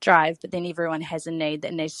drive, but then everyone has a need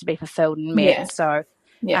that needs to be fulfilled and met. So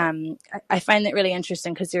I find that really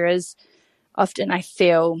interesting, because there is often, I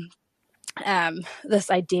feel, this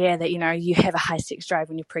idea that, you know, you have a high sex drive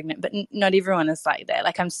when you're pregnant, but not everyone is like that.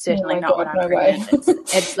 Like, I'm certainly not when I'm pregnant.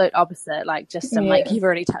 It's absolute opposite. Like, just I'm like, you've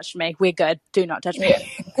already touched me, we're good, do not touch me.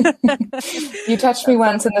 You touched me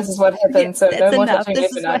once and this is what happens, so no more touching me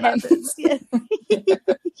for 9 months.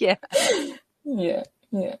 Yeah.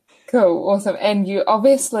 Cool, awesome. And you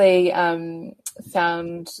obviously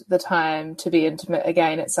found the time to be intimate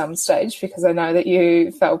again at some stage, because I know that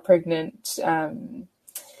you fell pregnant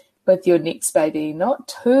with your next baby not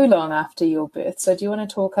too long after your birth. So do you want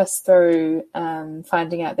to talk us through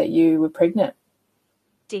finding out that you were pregnant?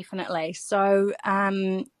 Definitely. So, I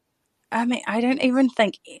mean, I don't even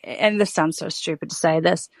think, and this sounds so stupid to say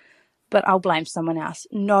this, but I'll blame someone else.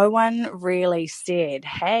 No one really said,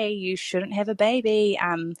 hey, you shouldn't have a baby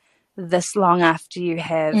this long after you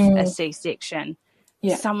have a C-section.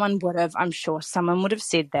 Someone would have, I'm sure someone would have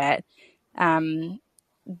said that.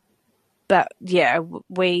 But yeah,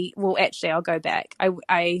 I'll go back.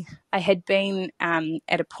 I had been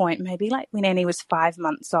at a point, maybe like when Annie was 5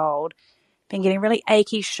 months old, been getting really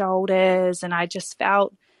achy shoulders, and I just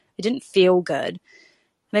felt, I didn't feel good.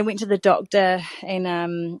 And I went to the doctor,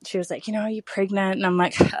 and she was like, you know, are you pregnant? And I'm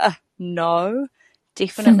like, no,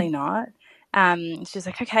 definitely not. She was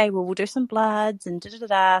like, okay, well, we'll do some bloods and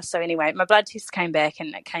da-da-da-da. So anyway, my blood test came back,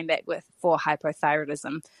 and it came back for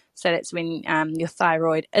hypothyroidism. So that's when your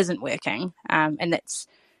thyroid isn't working, and that's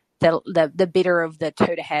the better of the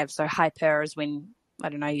two to have. So hyper is when, I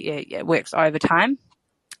don't know, it works overtime.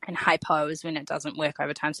 and hypo is when it doesn't work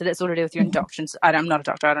over time. So that's all to do with your induction. I'm not a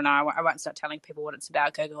doctor. I don't know. I won't start telling people what it's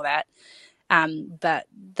about. Google that. But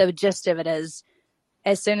the gist of it is,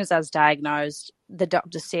 as soon as I was diagnosed, the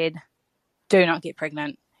doctor said, do not get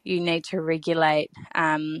pregnant. You need to regulate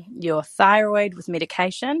your thyroid with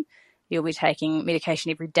medication. You'll be taking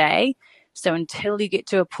medication every day. So until you get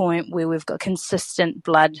to a point where we've got consistent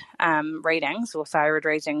blood readings or thyroid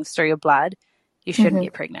readings through your blood, you shouldn't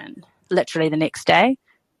get pregnant. Literally the next day,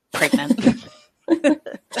 pregnant.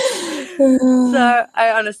 So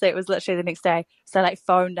I honestly, it was literally the next day. So I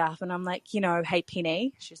phoned up and I'm like, hey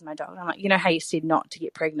Penny, she's my doctor. I'm like, how you said not to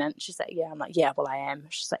get pregnant? She's like, yeah. I'm like, yeah, well I am.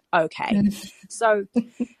 She's like, okay. So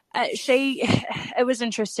it was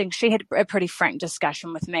interesting. She had a pretty frank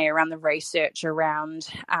discussion with me around the research around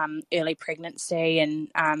early pregnancy and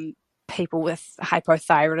people with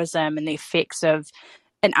hypothyroidism and the effects of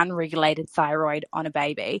an unregulated thyroid on a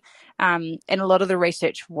baby. And a lot of the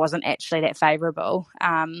research wasn't actually that favourable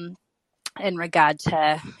in regard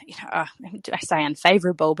to, I say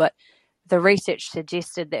unfavourable, but the research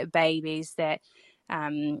suggested that babies that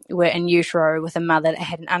were in utero with a mother that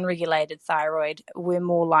had an unregulated thyroid were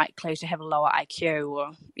more likely to have a lower IQ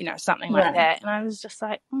or, something like that. And I was just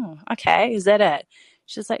like, okay, is that it?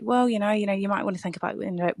 She's like, well, you might want to think about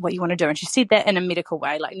what you want to do. And she said that in a medical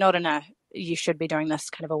way, not in a you should be doing this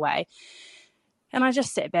kind of a way. And I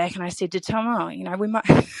just sat back and I said to Tom, we might,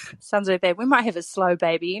 sounds so bad, we might have a slow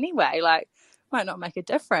baby anyway, might not make a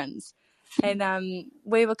difference. And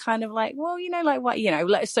we were kind of like, well,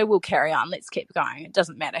 what, so we'll carry on, let's keep going. It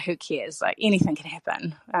doesn't matter, who cares? Anything can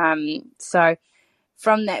happen. So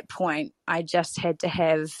from that point, I just had to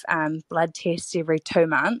have blood tests every 2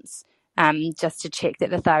 months just to check that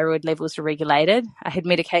the thyroid levels were regulated. I had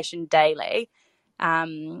medication daily.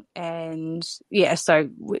 So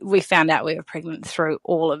we found out we were pregnant through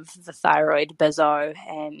all of the thyroid bizo,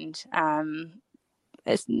 and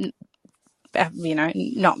it's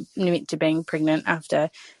not meant to being pregnant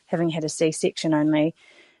after having had a C-section only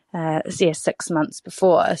 6 months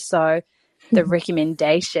before. So the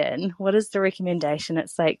recommendation, what is the recommendation?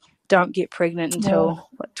 It's don't get pregnant until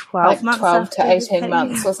 12 months, 12 to 18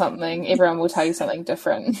 months or something. Everyone will tell you something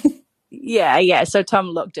different. Yeah. So Tom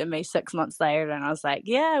looked at me 6 months later and I was like,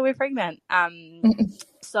 yeah, we're pregnant.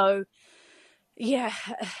 So yeah,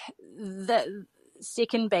 the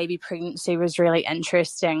second baby pregnancy was really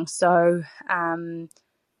interesting. So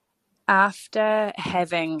after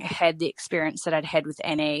having had the experience that I'd had with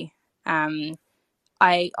Annie,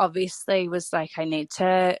 I obviously was like, I need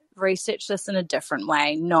to research this in a different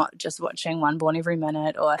way, not just watching One Born Every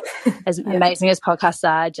Minute or as amazing as podcasts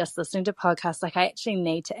are, just listening to podcasts. I actually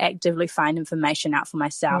need to actively find information out for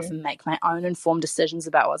myself and make my own informed decisions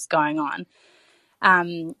about what's going on.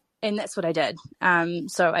 And that's what I did.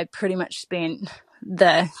 So I pretty much spent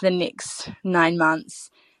the next 9 months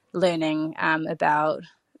learning about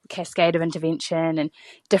cascade of intervention and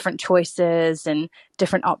different choices and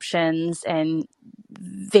different options and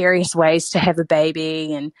various ways to have a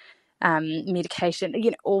baby and medication,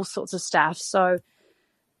 all sorts of stuff. So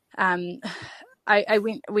I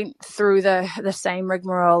went through the same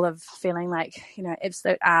rigmarole of feeling like,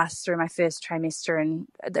 absolute ass through my first trimester, and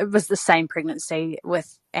it was the same pregnancy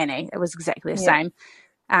with Annie. It was exactly the same.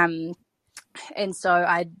 And so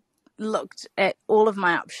I looked at all of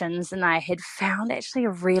my options, and I had found actually a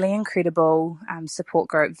really incredible support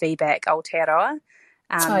group, VBAC Aotearoa,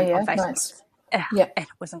 on Facebook. Nice. It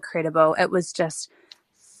was incredible. It was just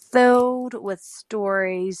filled with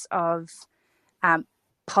stories of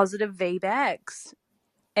positive VBACs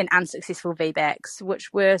and unsuccessful VBACs,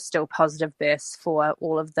 which were still positive births for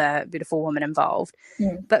all of the beautiful women involved.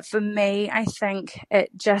 But for me, I think it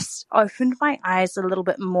just opened my eyes a little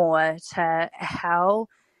bit more to how,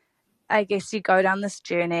 I guess, you go down this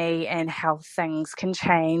journey and how things can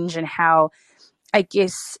change, and how, I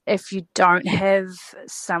guess, if you don't have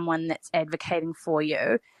someone that's advocating for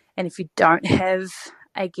you, and if you don't have,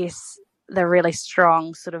 I guess, the really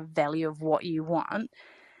strong sort of value of what you want,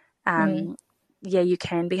 you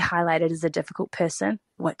can be highlighted as a difficult person,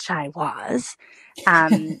 which I was.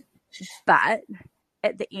 But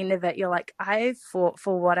at the end of it, you're like, I've fought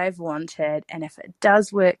for what I've wanted, and if it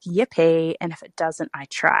does work, yippee, and if it doesn't, I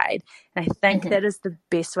tried. And I think that is the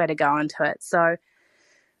best way to go into it. So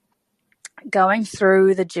going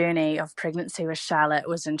through the journey of pregnancy with Charlotte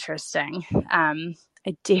was interesting.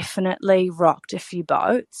 I definitely rocked a few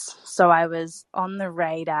boats. So I was on the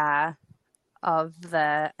radar of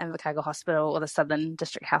the Invercargill Hospital or the Southern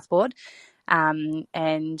District Health Board,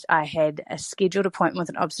 and I had a scheduled appointment with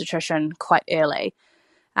an obstetrician quite early,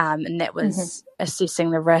 and that was assessing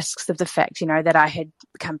the risks of the fact, that I had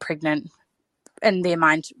become pregnant in their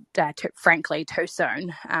mind, frankly, too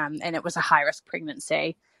soon. And it was a high-risk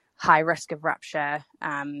pregnancy, high risk of rupture,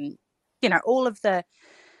 all of the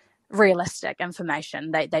realistic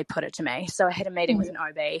information, they put it to me. So I had a meeting with an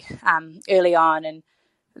OB early on, and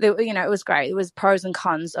it was great. There was pros and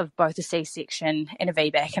cons of both a C-section and a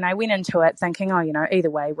VBAC, and I went into it thinking, either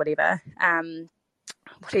way, whatever.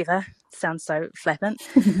 Whatever sounds so flippant.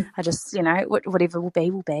 I just, whatever will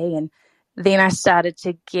be, and then I started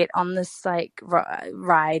to get on this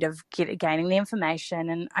ride of gaining the information,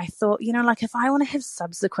 and I thought, if I want to have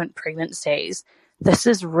subsequent pregnancies, this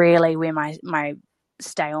is really where my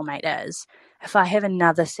stalemate is. If I have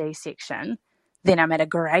another C-section, then I'm at a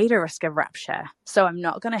greater risk of rupture. So I'm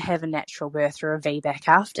not going to have a natural birth or a VBAC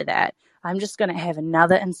after that. I'm just going to have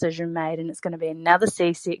another incision made, and it's going to be another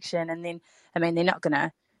C-section. And then, they're not going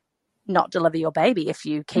to not deliver your baby if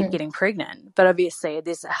you keep getting pregnant. But obviously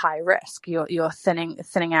there's a high risk. You're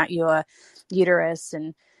thinning out your uterus,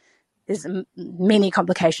 and there's many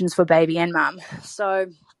complications for baby and mum. So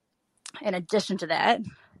in addition to that,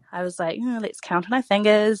 I was like, let's count on our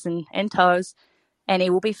fingers and toes. Annie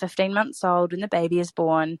will be 15 months old when the baby is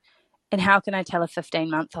born. And how can I tell a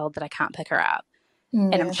 15-month-old that I can't pick her up? Yeah.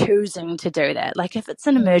 And I'm choosing to do that. Like, if it's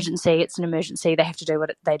an emergency, it's an emergency. They have to do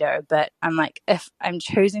what they do. But I'm like, if I'm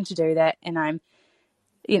choosing to do that, and I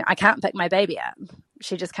can't pick my baby up,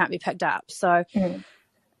 she just can't be picked up. So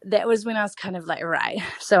that was when I was kind of like, right,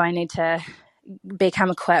 so I need to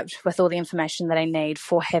become equipped with all the information that I need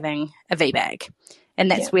for having a VBAC. And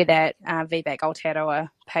that's where that VBAC Aotearoa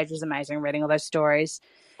page was amazing, reading all those stories.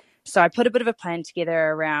 So I put a bit of a plan together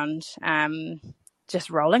around just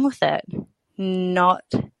rolling with it, not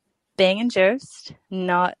being induced,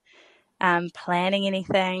 not planning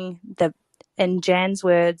anything. In Jan's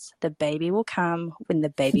words, the baby will come when the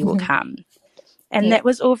baby will come. And that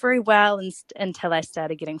was all very well until I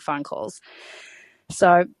started getting phone calls.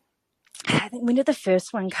 So I think, when did the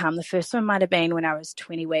first one come? The first one might have been when I was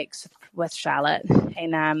 20 weeks with Charlotte.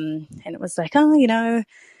 And it was like,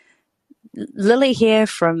 Lily here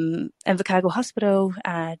from Invercargill Hospital,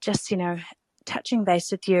 just, touching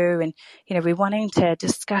base with you. And, we're wanting to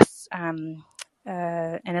discuss an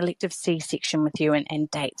elective C-section with you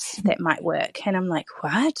and dates that might work. And I'm like,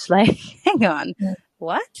 what? Like, hang on,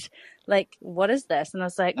 what? Like, what is this? And I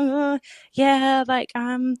was like,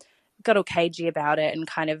 got all cagey about it, and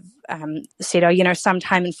kind of said,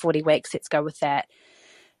 sometime in 40 weeks, let's go with that.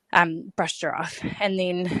 Brushed her off. And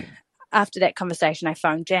then after that conversation, I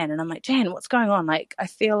phoned Jan, and I'm like, Jan, what's going on? Like, I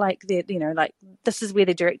feel like they're, this is where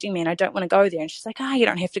they're directing me, and I don't want to go there. And she's like, you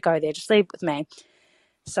don't have to go there. Just leave with me.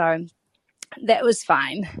 So that was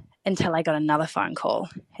fine until I got another phone call,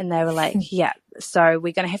 and they were like, so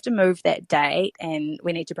we're going to have to move that date, and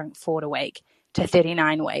we need to bring it forward a week to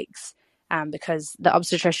 39 weeks. Because the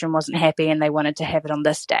obstetrician wasn't happy and they wanted to have it on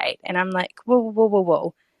this date. And I'm like,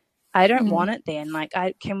 whoa. I don't want it then. Like,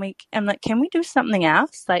 can we do something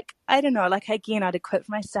else? Like, I don't know. Like, again, I'd equipped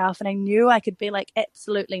myself, and I knew I could be like,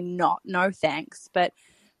 absolutely not, no thanks. But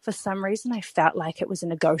for some reason, I felt like it was a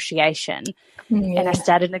negotiation. And I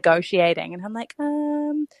started negotiating, and I'm like,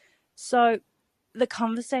 so the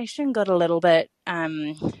conversation got a little bit,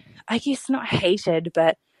 I guess not hated,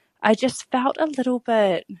 but I just felt a little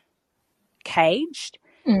bit caged,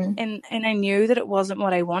 and I knew that it wasn't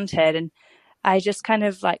what I wanted, and I just kind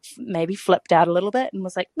of like maybe flipped out a little bit and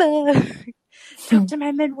was like, talk to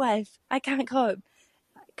my midwife, I can't cope,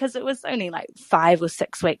 because it was only like 5 or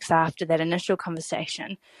 6 weeks after that initial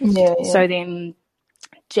conversation. So then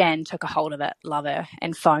Jan took a hold of it, love her,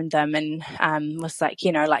 and phoned them, and was like,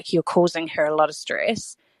 you're causing her a lot of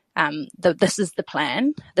stress. This is the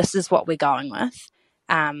plan, this is what we're going with.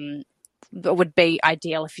 It would be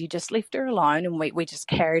ideal if you just left her alone, and we just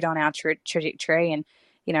carried on our trajectory, and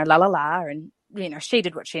and she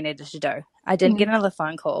did what she needed to do. I didn't get another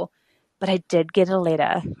phone call, but I did get a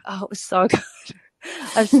letter. Oh, it was so good.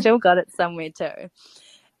 I've still got it somewhere too.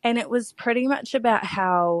 And it was pretty much about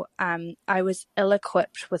how I was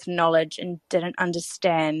ill-equipped with knowledge and didn't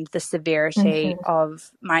understand the severity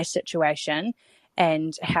of my situation,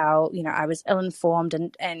 and how, I was ill-informed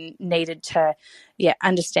and needed to,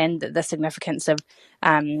 understand the significance of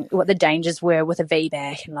what the dangers were with a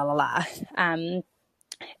VBAC and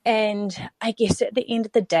and I guess at the end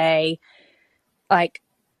of the day, like,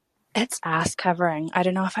 it's ass covering. I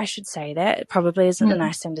don't know if I should say that. It probably isn't a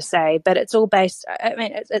nice thing to say, but it's all based,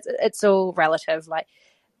 it's all relative. Like,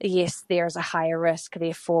 yes, there is a higher risk,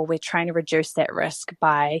 therefore we're trying to reduce that risk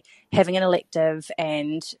by having an elective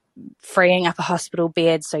and freeing up a hospital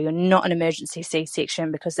bed so you're not an emergency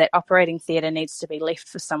C-section, because that operating theatre needs to be left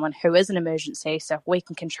for someone who is an emergency. So if we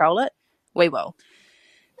can control it, we will.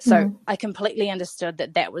 So I completely understood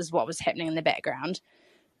that that was what was happening in the background.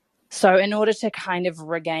 So in order to kind of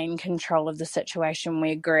regain control of the situation,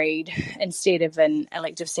 we agreed instead of an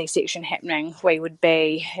elective C-section happening, we would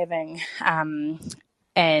be having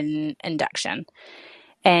an induction.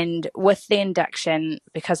 And with the induction,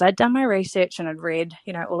 because I'd done my research and I'd read,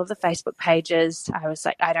 all of the Facebook pages, I was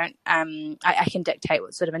like, I can dictate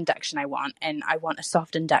what sort of induction I want. And I want a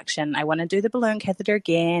soft induction. I want to do the balloon catheter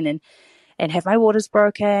again and have my waters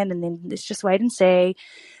broken, and then let's just wait and see.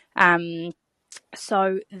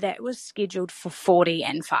 So that was scheduled for 40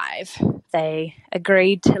 and 5. They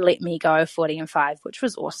agreed to let me go 40 and 5, which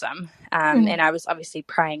was awesome. And I was obviously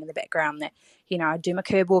praying in the background that, I'd do my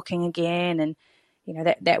curb walking again, and,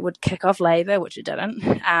 that would kick off labour, which it didn't.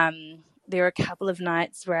 There were a couple of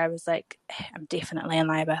nights where I was like, I'm definitely in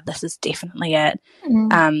labour. This is definitely it.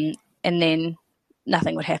 And then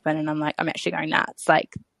nothing would happen, and I'm like, I'm actually going nuts.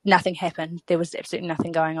 Like, nothing happened. There was absolutely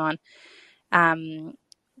nothing going on.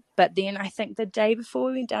 But then I think the day before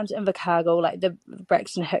we went down to Invercargill, like the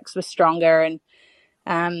Braxton Hicks were stronger, and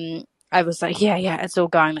I was like, yeah, it's all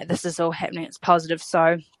going. Like, this is all happening. It's positive.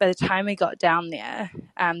 So by the time we got down there,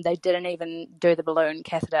 they didn't even do the balloon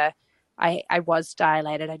catheter. I was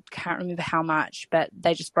dilated. I can't remember how much, but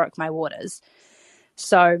they just broke my waters.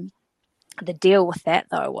 So the deal with that,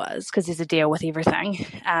 though, was, because there's a deal with everything,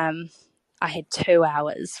 I had 2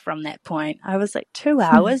 hours from that point. I was like, 2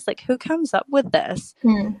 hours? Like, who comes up with this?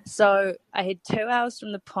 So I had 2 hours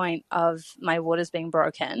from the point of my waters being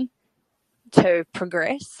broken to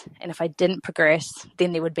progress. And if I didn't progress,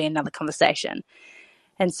 then there would be another conversation.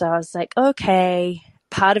 And so I was like, okay.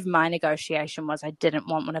 Part of my negotiation was I didn't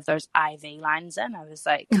want one of those IV lines in. I was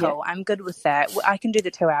like, cool, I'm good with that. I can do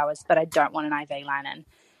the 2 hours, but I don't want an IV line in.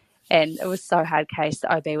 And it was so hard case.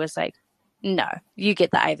 The OB was like, no, you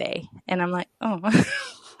get the IV. And I'm like, oh,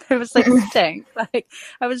 it was like stink. Like,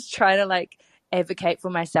 I was trying to like advocate for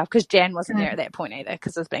myself, because Jan wasn't there at that point either,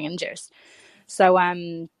 because I was being induced. So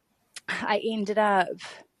I ended up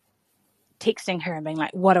texting her and being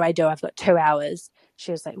like, what do I do? I've got 2 hours.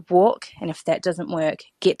 She was like, walk, and if that doesn't work,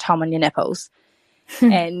 get Tom on your nipples.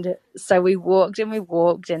 And so we walked,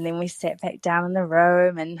 and then we sat back down in the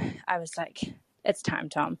room, and I was like, it's time,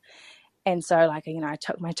 Tom. And so, like, I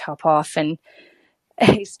took my top off, and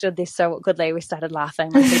he stood there so awkwardly. We started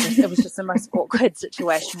laughing. Like, it was just the most awkward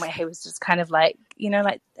situation where he was just kind of like,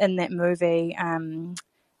 like in that movie,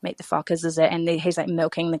 Meet the Fockers, is it? And he's like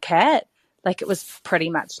milking the cat. Like, it was pretty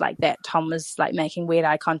much like that. Tom was like making weird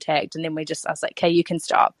eye contact, and then I was like, okay, you can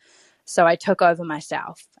stop. So I took over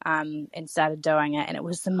myself and started doing it, and it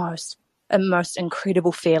was the most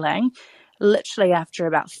incredible feeling. Literally after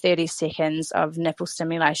about 30 seconds of nipple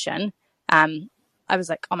stimulation, I was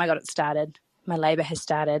like, oh my God, it started. My labour has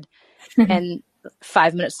started. And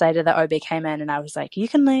 5 minutes later, the OB came in, and I was like, you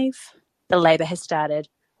can leave. The labour has started.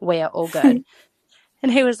 We are all good.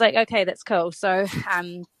 And he was like, okay, that's cool. So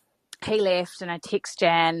he left, and I text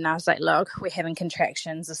Jan, and I was like, look, we're having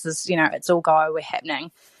contractions. This is, it's all go. We're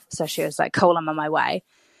happening. So she was like, cool, I'm on my way.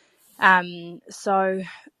 So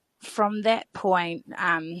from that point,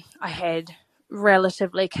 I had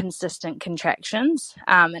relatively consistent contractions,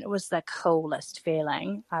 and it was the coolest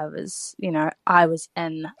feeling. I was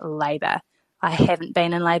in labour. I haven't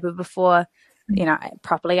been in labour before,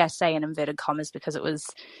 properly. I say in inverted commas because it was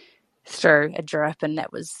through a drip, and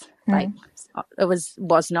that was like, it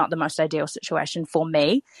was not the most ideal situation for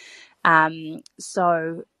me.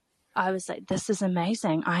 So I was like, this is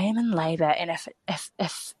amazing. I am in labour, and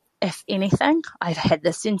if anything, I've had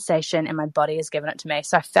this sensation and my body has given it to me.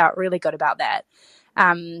 So I felt really good about that.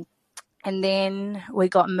 And then we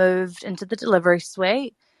got moved into the delivery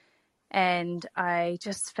suite, and I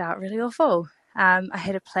just felt really awful. I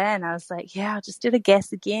had a plan. I was like, yeah, I'll just do the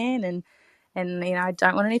gas again. And I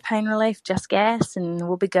don't want any pain relief, just gas, and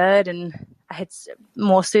we'll be good. And I had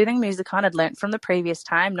more soothing music on. I'd learnt from the previous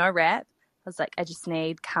time, no rap. I was like, I just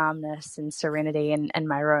need calmness and serenity in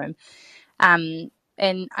my room.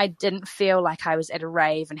 And I didn't feel like I was at a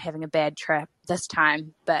rave and having a bad trip this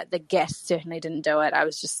time, but the gas certainly didn't do it. I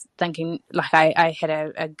was just thinking, like, I had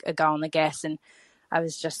a go on the gas, and I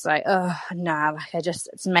was just like, oh, no, like,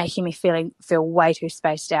 it's making me feel way too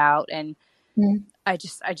spaced out, and I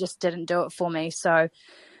just didn't do it for me. So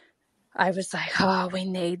I was like, oh, we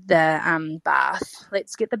need the bath.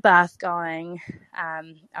 Let's get the bath going.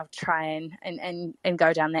 I'll try and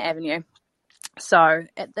go down that avenue. So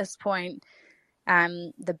at this point,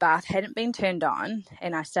 the bath hadn't been turned on,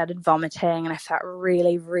 and I started vomiting, and I felt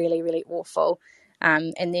really, really, really awful.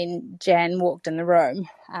 And then Jan walked in the room,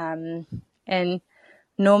 and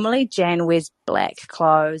normally Jan wears black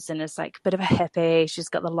clothes and is like a bit of a hippie. She's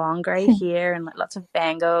got the long grey hair and like lots of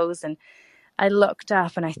bangles. And I looked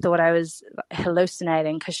up and I thought I was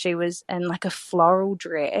hallucinating because she was in like a floral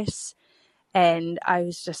dress. And I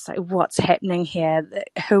was just like, what's happening here?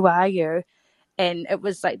 Who are you? And it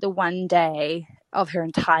was like the one day of her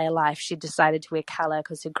entire life she decided to wear colour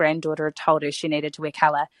because her granddaughter had told her she needed to wear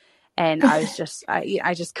colour. And I was just,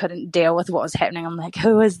 I just couldn't deal with what was happening. I'm like,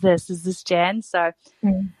 who is this? Is this Jan? So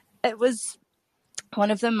it was one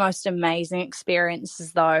of the most amazing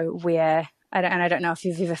experiences, though, where, I don't know if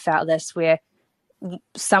you've ever felt this, where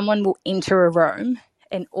someone will enter a room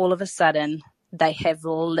and all of a sudden they have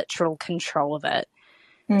literal control of it.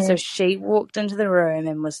 So she walked into the room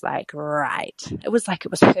and was like, right. It was like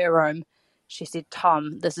it was her room. She said,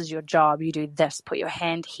 Tom, this is your job. You do this. Put your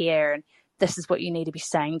hand here. And this is what you need to be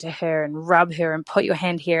saying to her, and rub her and put your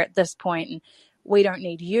hand here at this point. And we don't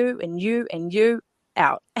need you and you and you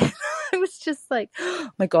out. And I was just like, oh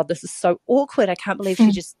my God, this is so awkward. I can't believe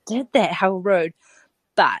she just did that. How rude.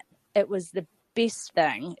 But it was the best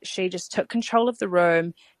thing. She just took control of the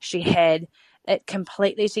room. She had it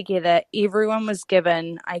completely together. Everyone was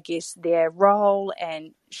given, I guess, their role,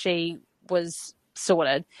 and she was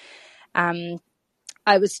sorted.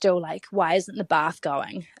 I was still like, why isn't the bath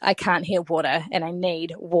going? I can't hear water, and I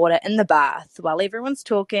need water in the bath. While everyone's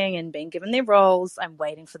talking and being given their roles, I'm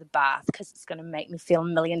waiting for the bath because it's going to make me feel a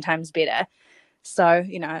million times better. So,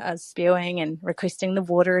 I was spewing and requesting the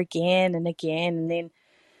water again and again, and then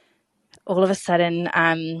all of a sudden,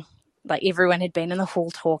 like everyone had been in the hall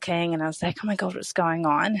talking, and I was like, oh my God, what's going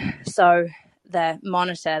on? So the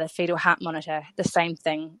monitor, the fetal heart monitor, the same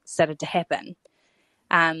thing started to happen.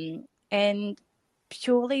 And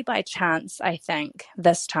purely by chance, I think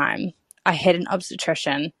this time I had an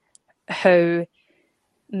obstetrician who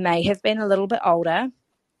may have been a little bit older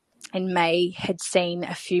and may had seen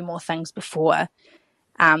a few more things before.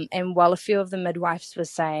 And while a few of the midwives were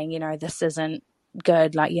saying, this isn't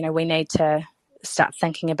good, like, we need to start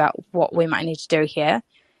thinking about what we might need to do here.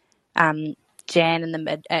 Jan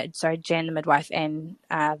the midwife and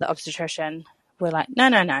the obstetrician were like,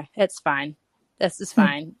 no, it's fine. This is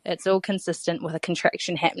fine. It's all consistent with a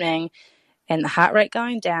contraction happening and the heart rate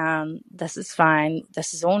going down. This is fine.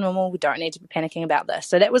 This is all normal. We don't need to be panicking about this.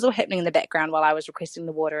 So that was all happening in the background while I was requesting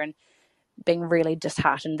the water and being really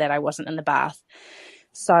disheartened that I wasn't in the bath.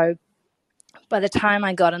 So by the time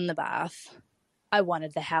I got in the bath, I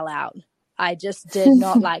wanted the hell out. I just did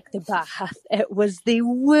not like the bath. It was the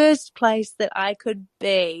worst place that I could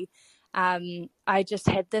be. I just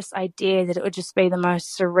had this idea that it would just be the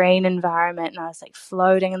most serene environment, and I was like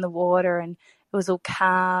floating in the water, and it was all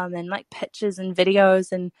calm, and like pictures and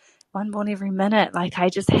videos and one born every minute. Like I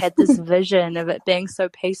just had this vision of it being so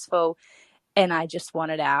peaceful, and I just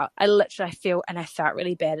wanted out. I felt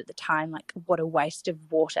really bad at the time, like what a waste of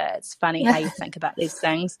water. It's funny how you think about these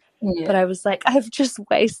things. Yeah. But I was like, I've just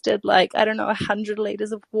wasted 100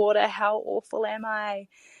 liters of water. How awful am I?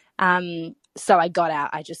 So I got out.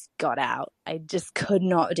 I just got out. I just could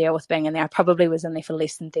not deal with being in there. I probably was in there for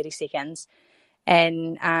less than 30 seconds.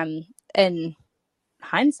 And in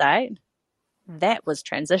hindsight, that was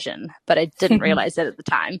transition, but I didn't realize it at the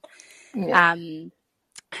time. Yeah.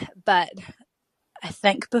 But I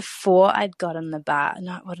think before I'd got in the bath,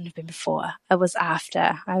 no, it wouldn't have been before. It was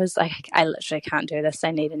after. I was like, I literally can't do this.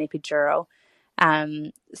 I need an epidural.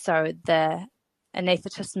 So the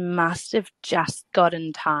anaesthetist must have just got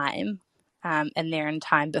in time, in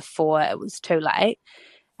time before it was too late,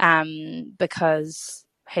 because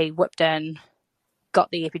he whipped in, got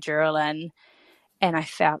the epidural in, and I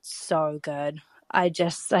felt so good. I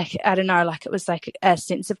just, I don't know, it was like a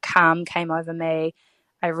sense of calm came over me.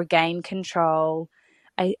 I regained control.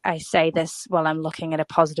 I say this while I'm looking at a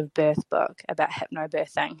positive birth book about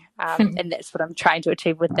hypnobirthing, and that's what I'm trying to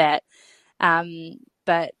achieve with that.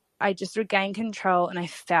 But I just regained control, and I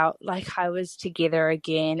felt like I was together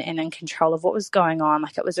again and in control of what was going on.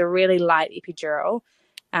 Like it was a really light epidural,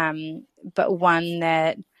 but one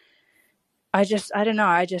that I don't know.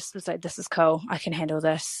 I just was like, this is cool. I can handle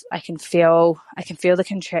this. I can feel the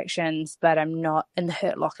contractions, but I'm not in the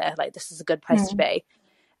hurt locker. Like this is a good place to be.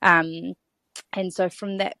 And so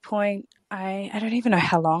from that point, I don't even know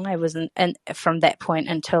how long I was in from that point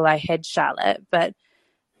until I had Charlotte. But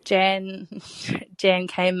Jan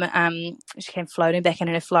came, she came floating back in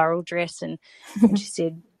her floral dress, and she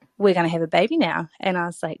said, we're going to have a baby now. And I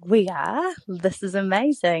was like, we are? This is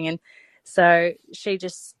amazing. And so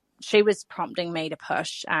she was prompting me to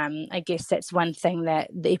push. I guess that's one thing that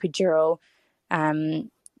the epidural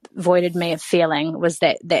voided me of feeling, was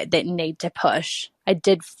that need to push. I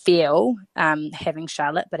did feel having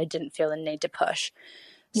Charlotte, but I didn't feel the need to push.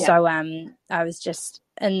 Yeah. So I was just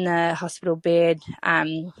in the hospital bed,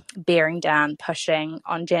 bearing down, pushing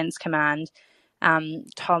on Jen's command.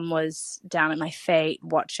 Tom was down at my feet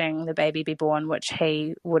watching the baby be born, which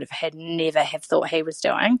he would have never have thought he was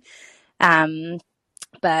doing.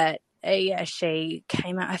 But yeah, she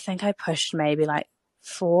came out. I think I pushed maybe like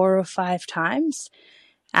 4 or 5 times.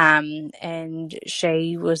 And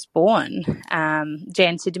she was born.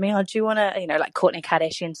 Jan said to me, "Oh, do you want to, like Kourtney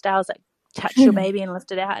Kardashian style, like touch your baby and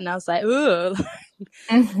lift it out?" And I was like, "Ooh,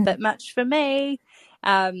 bit much for me."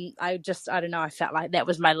 I don't know. I felt like that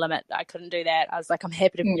was my limit. I couldn't do that. I was like, I'm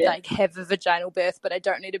happy to like have a vaginal birth, but I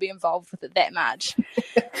don't need to be involved with it that much.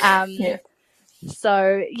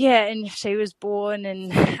 So yeah, and she was born,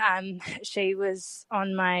 and she was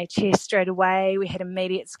on my chest straight away. We had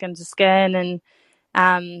immediate skin to skin, and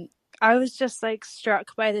I was just like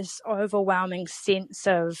struck by this overwhelming sense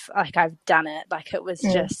of like I've done it. Like it was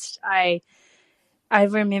just I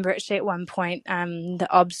remember actually at one point the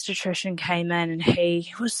obstetrician came in and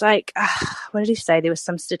he was like, what did he say? There was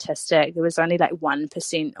some statistic. There was only like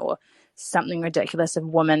 1% or something ridiculous of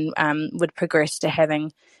women would progress to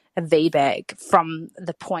having a VBAC from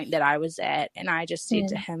the point that I was at. And I just said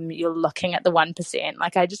to him, "You're looking at the 1%.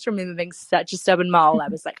 Like I just remember being such a stubborn mole. I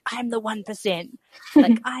was like, I'm the 1%.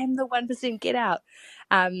 Like I'm the 1%, get out.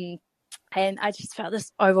 And I just felt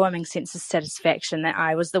this overwhelming sense of satisfaction that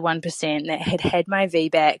I was the 1% that had my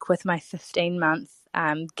VBAC with my 15-month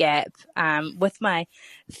gap, with my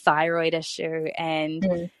thyroid issue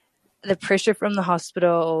and the pressure from the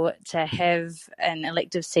hospital to have an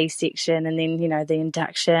elective CSection and then, the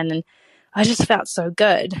induction. And I just felt so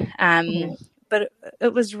good. But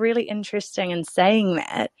it was really interesting in saying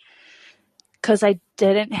that because I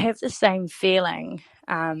didn't have the same feeling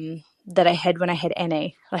that I had when I had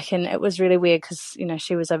Annie. And it was really weird because,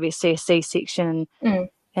 she was obviously a C-section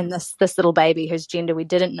and this little baby whose gender we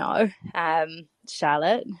didn't know,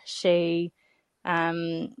 Charlotte, she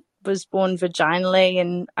was born vaginally,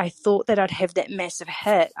 and I thought that I'd have that massive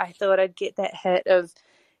hit. I thought I'd get that hit of,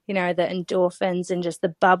 the endorphins and just the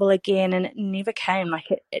bubble again, and it never came.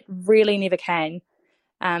 It really never came.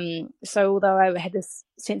 So although I had this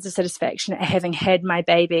sense of satisfaction at having had my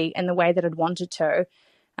baby in the way that I'd wanted to,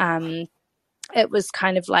 it was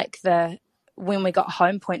kind of like when we got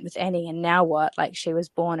home point with Annie, and now what? Like she was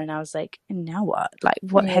born, and I was like, and now what? Like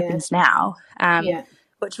what happens now?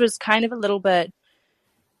 Which was kind of a little bit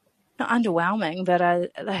not underwhelming, but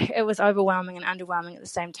it was overwhelming and underwhelming at the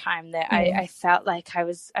same time. That I felt like I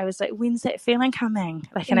was like, when's that feeling coming?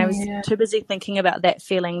 And I was too busy thinking about that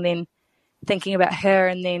feeling, then thinking about her,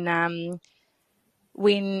 and then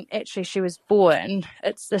when actually she was born,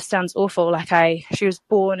 this sounds awful. She was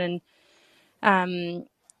born, and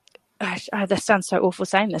this sounds so awful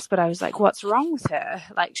saying this, but I was like, what's wrong with her?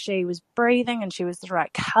 Like she was breathing and she was the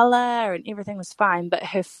right color and everything was fine, but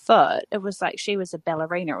her foot, it was like she was a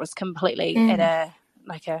ballerina. It was completely at a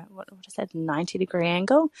what is that, 90-degree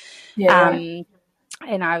angle. And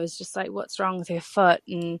I was just like, what's wrong with her foot?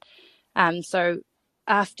 And so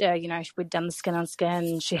after, we'd done the skin on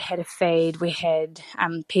skin, she had a feed, we had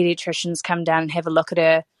pediatricians come down and have a look at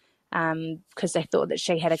her, because they thought that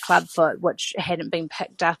she had a club foot, which hadn't been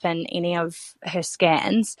picked up in any of her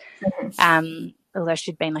scans, although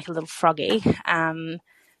she'd been like a little froggy.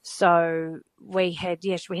 So we had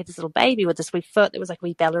this little baby with this wee foot that was like a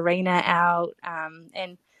wee ballerina out.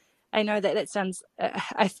 And I know that sounds,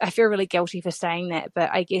 I feel really guilty for saying that, but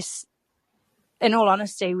I guess in all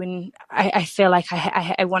honesty, when I feel like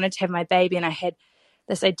I wanted to have my baby, and I had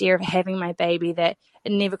this idea of having my baby, that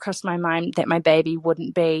it never crossed my mind that my baby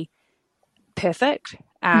wouldn't be perfect.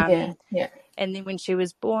 And then when she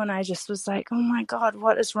was born, I just was like, oh my God,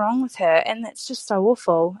 what is wrong with her? And that's just so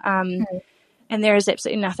awful. And there is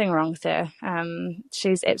absolutely nothing wrong with her.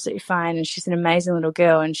 She's absolutely fine, and she's an amazing little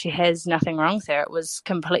girl, and she has nothing wrong with her. It was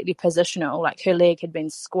completely positional. Like her leg had been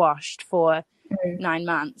squashed for 9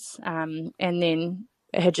 months, and then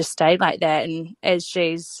it had just stayed like that. And as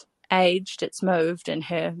she's aged, it's moved, and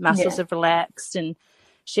her muscles have relaxed, and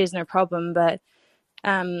she has no problem. But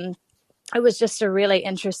it was just a really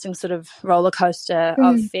interesting sort of roller coaster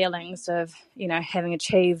of feelings of, having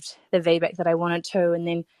achieved the VBAC that I wanted to, and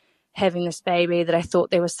then having this baby that I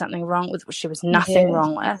thought there was something wrong with, which there was nothing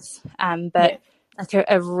wrong with. But like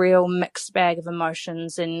a real mixed bag of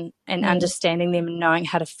emotions, and understanding them and knowing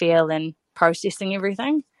how to feel and processing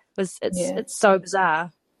everything it's so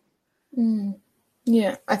bizarre.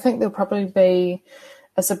 I think there'll probably be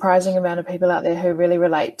a surprising amount of people out there who really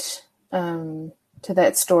relate to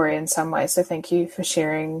that story in some way. So thank you for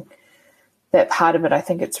sharing that part of it. I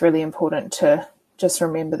think it's really important to just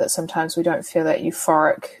remember that sometimes we don't feel that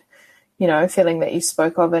euphoric, feeling that you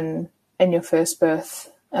spoke of in your first birth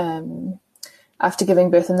after giving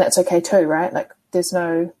birth, and that's okay too, right? Like there's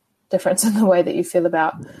no difference in the way that you feel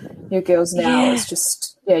about your girls now. Yeah. It's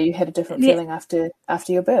just, you had a different feeling after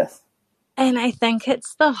your birth. And I think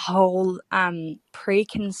it's the whole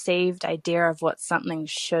preconceived idea of what something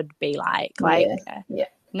should be like.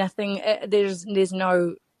 Nothing. There's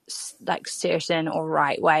no like certain or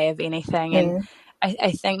right way of anything. And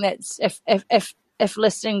I think that's if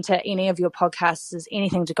listening to any of your podcasts is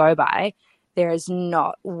anything to go by, there is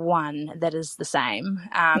not one that is the same.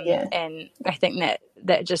 And I think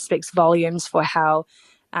that just speaks volumes for how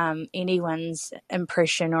anyone's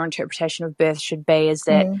impression or interpretation of birth should be, is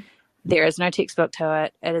that there is no textbook to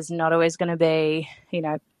it. It is not always going to be,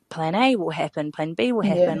 plan A will happen, plan B will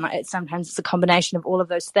happen. Like sometimes it's a combination of all of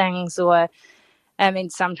those things, or,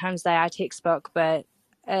 sometimes they are textbook, but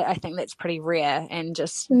I think that's pretty rare. And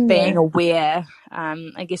just being aware,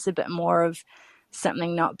 I guess a bit more of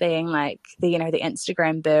something not being like the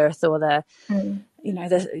Instagram birth or the, you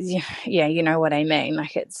know what I mean?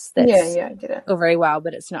 Like I get it. All very well,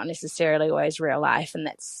 but it's not necessarily always real life, and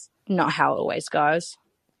that's not how it always goes.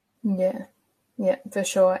 Yeah, for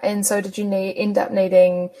sure. And so did you end up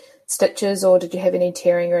needing stitches, or did you have any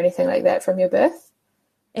tearing or anything like that from your birth?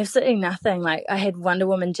 Absolutely nothing. Like I had Wonder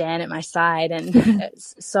Woman Jan at my side, and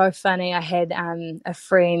it's so funny. I had a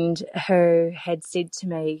friend who had said to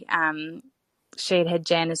me, she had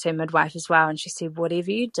Jan as her midwife as well, and she said, whatever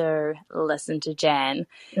you do, listen to Jan.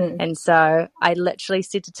 And so I literally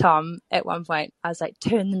said to Tom at one point, I was like,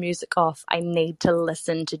 turn the music off, I need to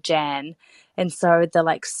listen to Jan. And so the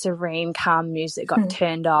like serene, calm music got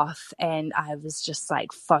turned off, and I was just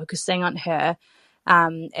like focusing on her.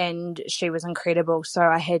 And she was incredible. So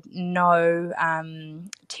I had no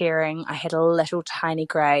tearing. I had a little tiny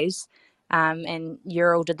graze. And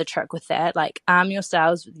Ural did the trick with that. Like, arm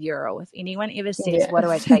yourselves with Ural. If anyone ever says, what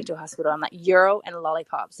do I take to hospital? I'm like, Ural and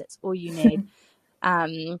lollipops. That's all you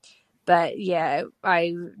need. But yeah,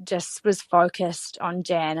 I just was focused on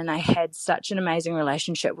Jan, and I had such an amazing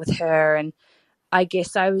relationship with her. And I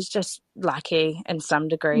guess I was just lucky in some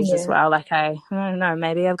degrees as well. Like, I don't know,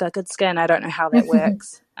 maybe I've got good skin. I don't know how that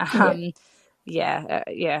works. I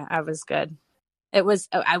was good. It was,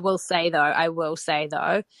 I will say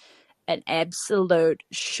though, an absolute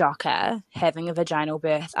shocker having a vaginal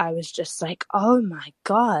birth. I was just like, oh my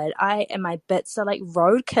God, my bits are like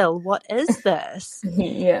roadkill. What is this?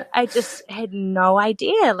 I just had no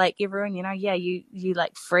idea. Like everyone, you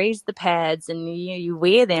like freeze the pads and you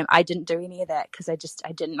wear them. I didn't do any of that because I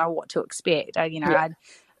didn't know what to expect. I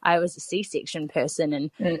was a CSection person,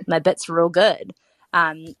 and my bits were all good.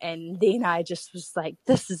 And then I just was like,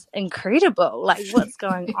 this is incredible. Like, what's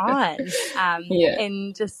going on?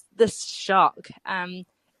 And just this shock. And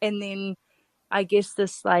then I guess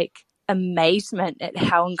this like amazement at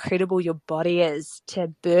how incredible your body is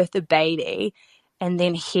to birth a baby and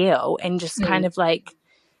then heal and just kind of like,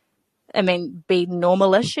 be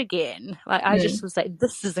normalish again. Like I just was like,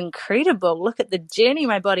 this is incredible. Look at the journey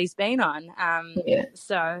my body's been on.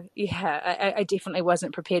 So yeah, I definitely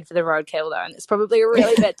wasn't prepared for the roadkill though, and it's probably a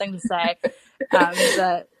really bad thing to say.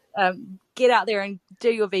 But get out there and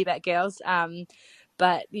do your VBAC, girls.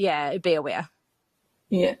 But yeah, be aware.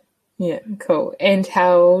 Yeah, cool. And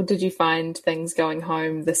how did you find things going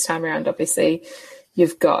home this time around? Obviously,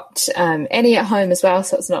 you've got Annie at home as well,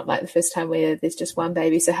 so it's not like the first time where there's just one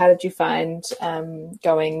baby. So how did you find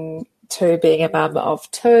going to being a mum of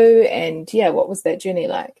two, and what was that journey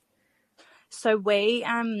like? So we,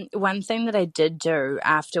 one thing that I did do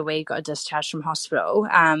after we got discharged from hospital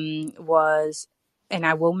was, and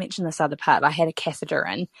I will mention this other part, I had a catheter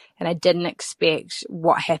in, and I didn't expect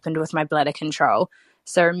what happened with my bladder control.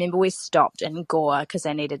 So remember we stopped in Gore because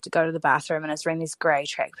I needed to go to the bathroom, and I was wearing these grey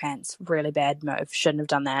track pants. Really bad move. Shouldn't have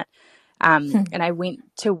done that. And I went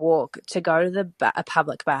to walk to go to a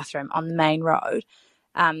public bathroom on the main road.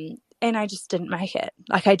 And I just didn't make it.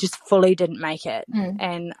 Like I just fully didn't make it.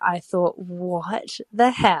 And I thought, what the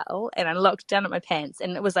hell? And I looked down at my pants,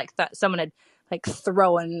 and it was like someone had like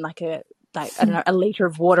thrown I don't know, a litre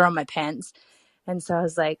of water on my pants. And so I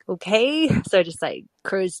was like, okay. So I just like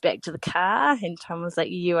cruised back to the car, and Tom was like,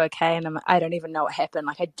 you okay? And I'm like, I don't even know what happened.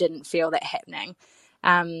 Like I didn't feel that happening.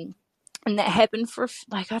 And that happened for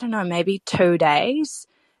like, I don't know, maybe 2 days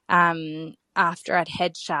after I'd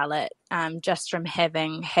had Charlotte, just from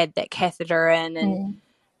having had that catheter in, and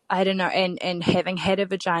I don't know, and having had a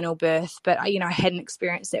vaginal birth, but I hadn't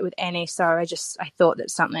experienced that with Annie. So I thought that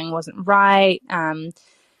something wasn't right.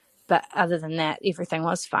 But other than that, everything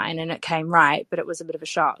was fine, and it came right, but it was a bit of a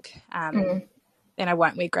shock. and I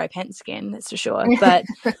won't wear grey pants again, that's for sure. But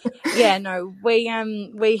yeah, no, we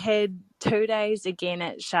had 2 days again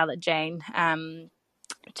at Charlotte Jane,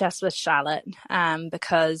 just with Charlotte,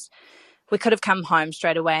 because we could have come home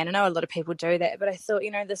straight away. And I know a lot of people do that, but I thought,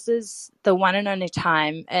 this is the one and only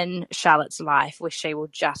time in Charlotte's life where she will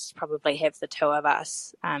just probably have the two of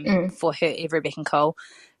us for her every beck and call.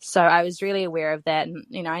 So I was really aware of that.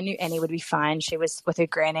 And, I knew Annie would be fine. She was with her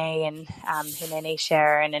granny and her nanny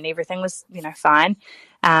Sharon, and everything was, fine.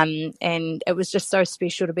 And it was just so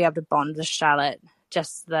special to be able to bond with Charlotte,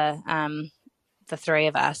 just the three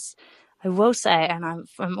of us. I will say, and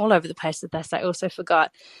I'm all over the place with this, I also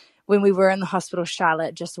forgot, when we were in the hospital,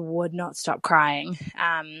 Charlotte just would not stop crying,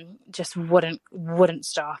 just wouldn't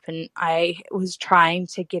stop. And I was trying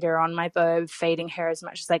to get her on my boob, feeding her as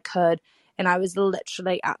much as I could. And I was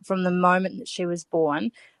literally up from the moment that she was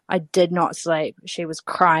born. I did not sleep. She was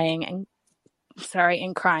crying and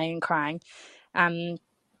crying,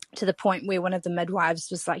 to the point where one of the midwives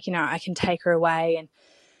was like, I can take her away. And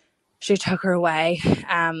she took her away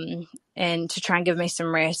and to try and give me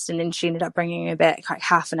some rest. And then she ended up bringing her back like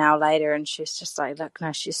half an hour later. And she's just like, look,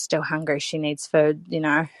 no, she's still hungry. She needs food,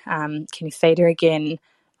 can you feed her again?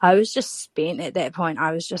 I was just spent at that point.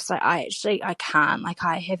 I was just like, I can't. Like,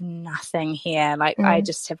 I have nothing here. Like, I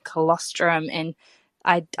just have colostrum and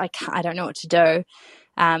I don't know what to do.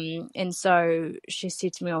 And so she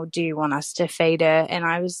said to me, oh, do you want us to feed her? And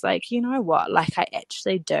I was like, you know what? Like, I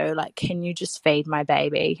actually do. Like, can you just feed my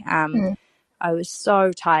baby? I was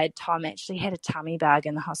so tired. Tom actually had a tummy bug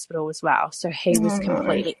in the hospital as well. So he was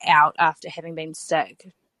completely out after having been sick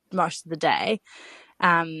most of the day.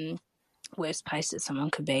 Worst place that someone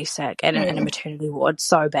could be sick in a maternity ward.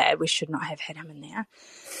 So bad. We should not have had him in there.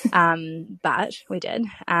 But we did.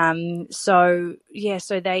 So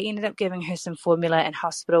they ended up giving her some formula in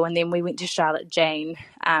hospital, and then we went to Charlotte Jane.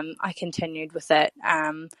 I continued with it.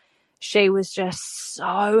 She was just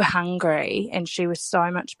so hungry, and she was so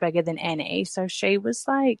much bigger than Annie. So she was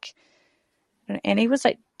like, Annie was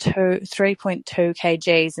like 3.2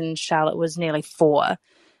 kgs, and Charlotte was nearly 4.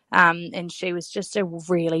 And she was just a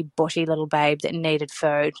really bushy little babe that needed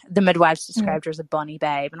food. The midwives described her as a Bonnie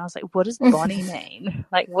babe. And I was like, what does Bonnie mean?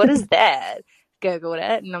 Like, what is that? Googled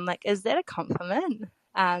it. And I'm like, is that a compliment?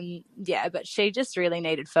 But she just really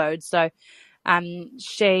needed food. So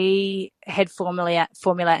she had formula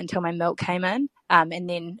until my milk came in. And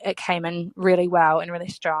then it came in really well and really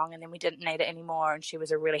strong. And then we didn't need it anymore. And she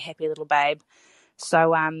was a really happy little babe.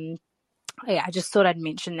 So, I just thought I'd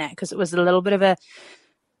mention that because it was a little bit of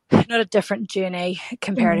not a different journey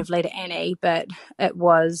comparatively to Annie, but it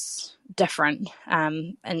was different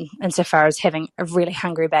insofar as having a really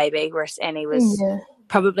hungry baby, whereas Annie was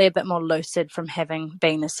probably a bit more lucid from having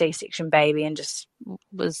been a C-section baby and just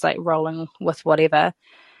was like rolling with whatever.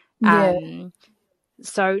 So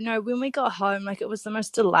no, when we got home, like, it was the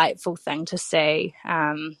most delightful thing to see,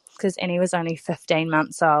 because Annie was only 15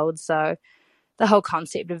 months old, so the whole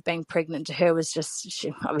concept of being pregnant to her was just,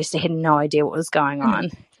 she obviously had no idea what was going on.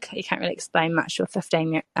 You can't really explain much to a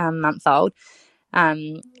 15-month-old.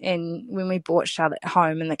 And when we brought Charlotte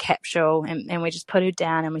home in the capsule and we just put her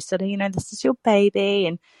down and we said, this is your baby.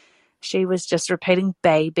 And she was just repeating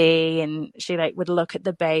baby, and she would look at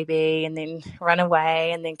the baby and then run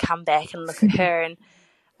away and then come back and look at her. And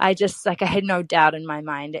I just, I had no doubt in my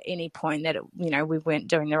mind at any point that, we weren't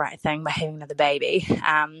doing the right thing by having another baby.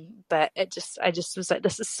 But I just was like,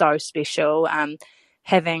 this is so special.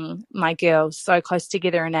 Having my girls so close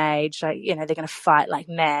together in age, they're going to fight like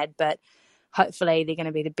mad, but hopefully they're going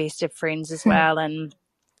to be the best of friends as well. And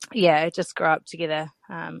just grow up together.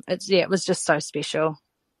 It was just so special.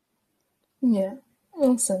 Yeah.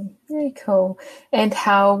 Awesome. Very cool. And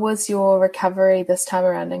how was your recovery this time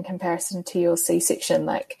around in comparison to your C-section?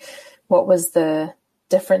 Like, what was the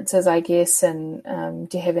differences, I guess, and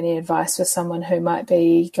do you have any advice for someone who might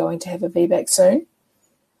be going to have a VBAC soon?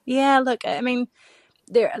 Yeah, look, I mean,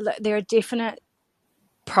 there are definite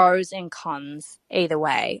pros and cons either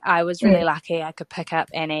way. I was really lucky. I could pick up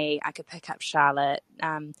Annie, I could pick up Charlotte.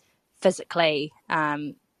 Physically,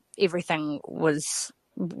 everything was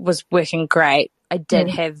working great. I did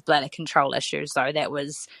have bladder control issues, though. That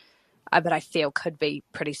was, but I feel could be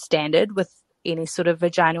pretty standard with any sort of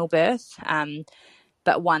vaginal birth.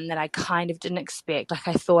 But one that I kind of didn't expect. Like,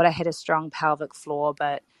 I thought I had a strong pelvic floor,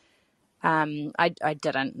 but I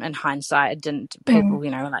didn't. In hindsight, I didn't. People,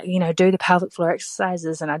 do the pelvic floor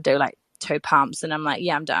exercises, and I do 2 pumps, and I'm like,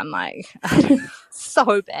 yeah, I'm done. Like,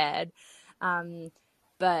 so bad.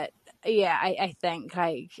 But yeah, I think,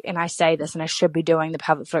 and I say this, and I should be doing the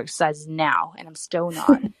pelvic floor exercises now, and I'm still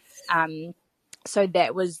not. So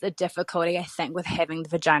that was the difficulty, I think, with having the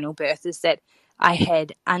vaginal birth, is that I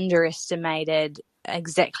had underestimated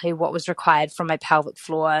exactly what was required from my pelvic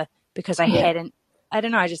floor because I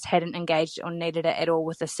just hadn't engaged or needed it at all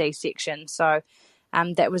with the C-section. So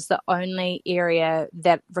that was the only area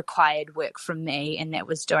that required work from me, and that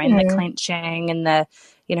was doing the clenching and the,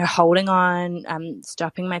 holding on,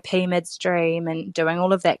 stopping my pee midstream and doing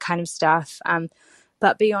all of that kind of stuff.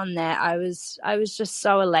 But beyond that, I was just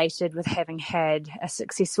so elated with having had a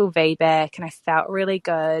successful VBAC, and I felt really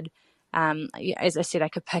good. As I said, I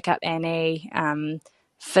could pick up Annie.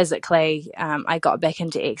 Physically, I got back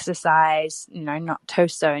into exercise, not too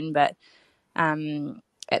soon, but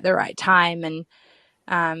at the right time. And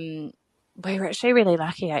we were actually really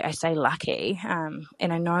lucky. I say lucky. And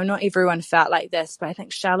I know not everyone felt like this, but I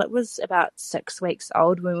think Charlotte was about 6 weeks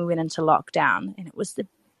old when we went into lockdown, and it was the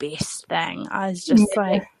best thing. I was just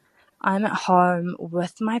like, I'm at home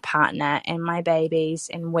with my partner and my babies,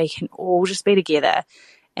 and we can all just be together.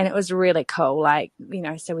 And it was really cool.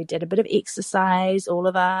 So we did a bit of exercise, all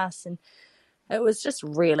of us, and it was just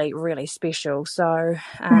really, really special. So,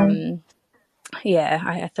 I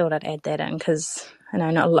thought I'd add that in because I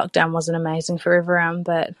know not lockdown wasn't amazing for everyone,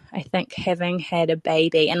 but I think having had a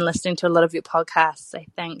baby and listening to a lot of your podcasts, I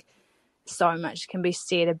think so much can be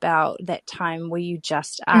said about that time where you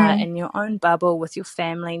just are in your own bubble with your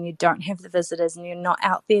family and you don't have the visitors and you're not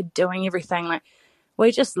out there doing everything. Like,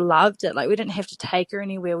 we just loved it. Like, we didn't have to take her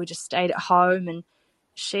anywhere. We just stayed at home, and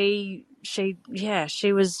she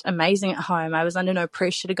was amazing at home. I was under no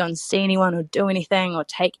pressure to go and see anyone or do anything or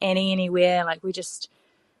take Annie anywhere. Like, we just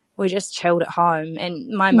chilled at home. And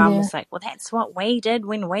my mum was like, well, that's what we did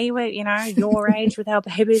when we were, your age with our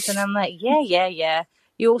babies. And I'm like, yeah.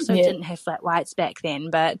 You also didn't have flat whites back then,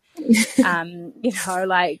 but, it's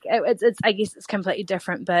I guess it's completely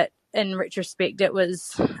different. But in retrospect, it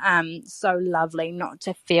was so lovely not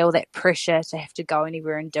to feel that pressure to have to go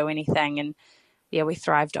anywhere and do anything. And, we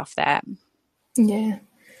thrived off that. Yeah.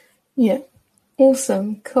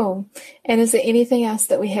 Awesome. Cool. And is there anything else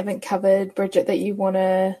that we haven't covered, Bridgette, that you want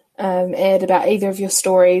to add about either of your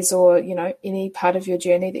stories or, any part of your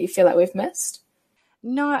journey that you feel like we've missed?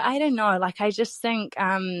 No, I don't know. Like, I just think,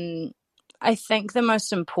 I think the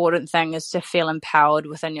most important thing is to feel empowered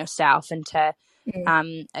within yourself and to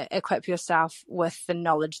equip yourself with the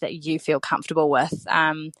knowledge that you feel comfortable with.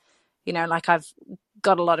 I've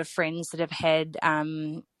got a lot of friends that have had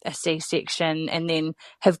a C-section and then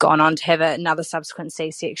have gone on to have another subsequent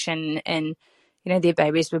C-section, and their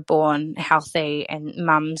babies were born healthy and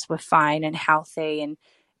mums were fine and healthy, and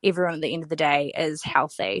everyone at the end of the day is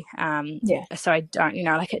healthy. So I don't,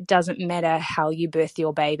 it doesn't matter how you birth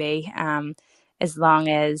your baby, as long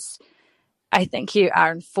as I think you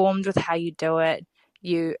are informed with how you do it,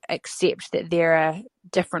 you accept that there are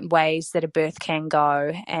different ways that a birth can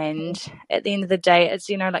go. And at the end of the day, it's,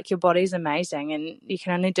 your body's amazing and you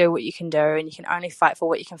can only do what you can do and you can only fight for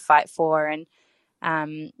what you can fight for. And,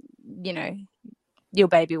 your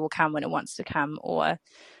baby will come when it wants to come, or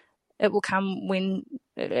it will come when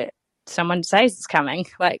someone says it's coming.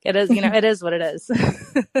 Like, it is, it is what it is.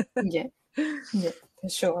 Yeah, for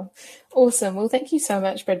sure. Awesome. Well, thank you so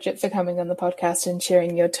much, Bridgette, for coming on the podcast and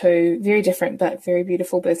sharing your two very different but very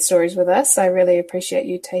beautiful birth stories with us. I really appreciate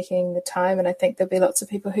you taking the time, and I think there'll be lots of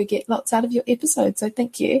people who get lots out of your episode, so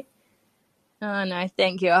thank you. Oh, no,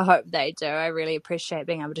 thank you. I hope they do. I really appreciate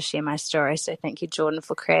being able to share my story. So thank you, Jordan,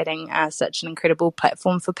 for creating such an incredible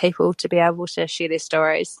platform for people to be able to share their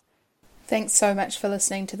stories. Thanks so much for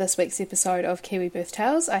listening to this week's episode of Kiwi Birth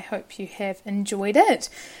Tales. I hope you have enjoyed it.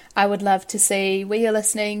 I would love to see where you're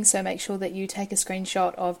listening, so make sure that you take a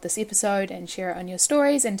screenshot of this episode and share it on your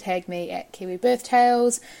stories and tag me at Kiwi Birth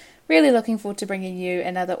Tales. Really looking forward to bringing you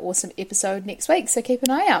another awesome episode next week, so keep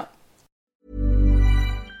an eye out.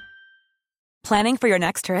 Planning for your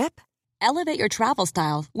next trip? Elevate your travel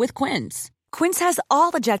style with Quince. Quince has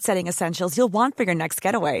all the jet-setting essentials you'll want for your next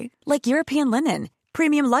getaway, like European linen,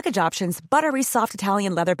 premium luggage options, buttery soft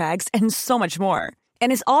Italian leather bags, and so much more.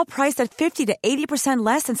 And is all priced at 50 to 80%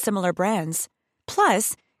 less than similar brands.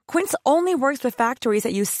 Plus, Quince only works with factories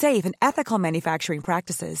that use safe and ethical manufacturing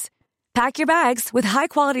practices. Pack your bags with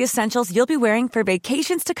high-quality essentials you'll be wearing for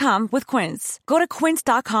vacations to come with Quince. Go to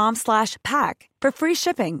quince.com/pack for free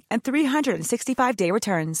shipping and 365-day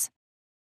returns.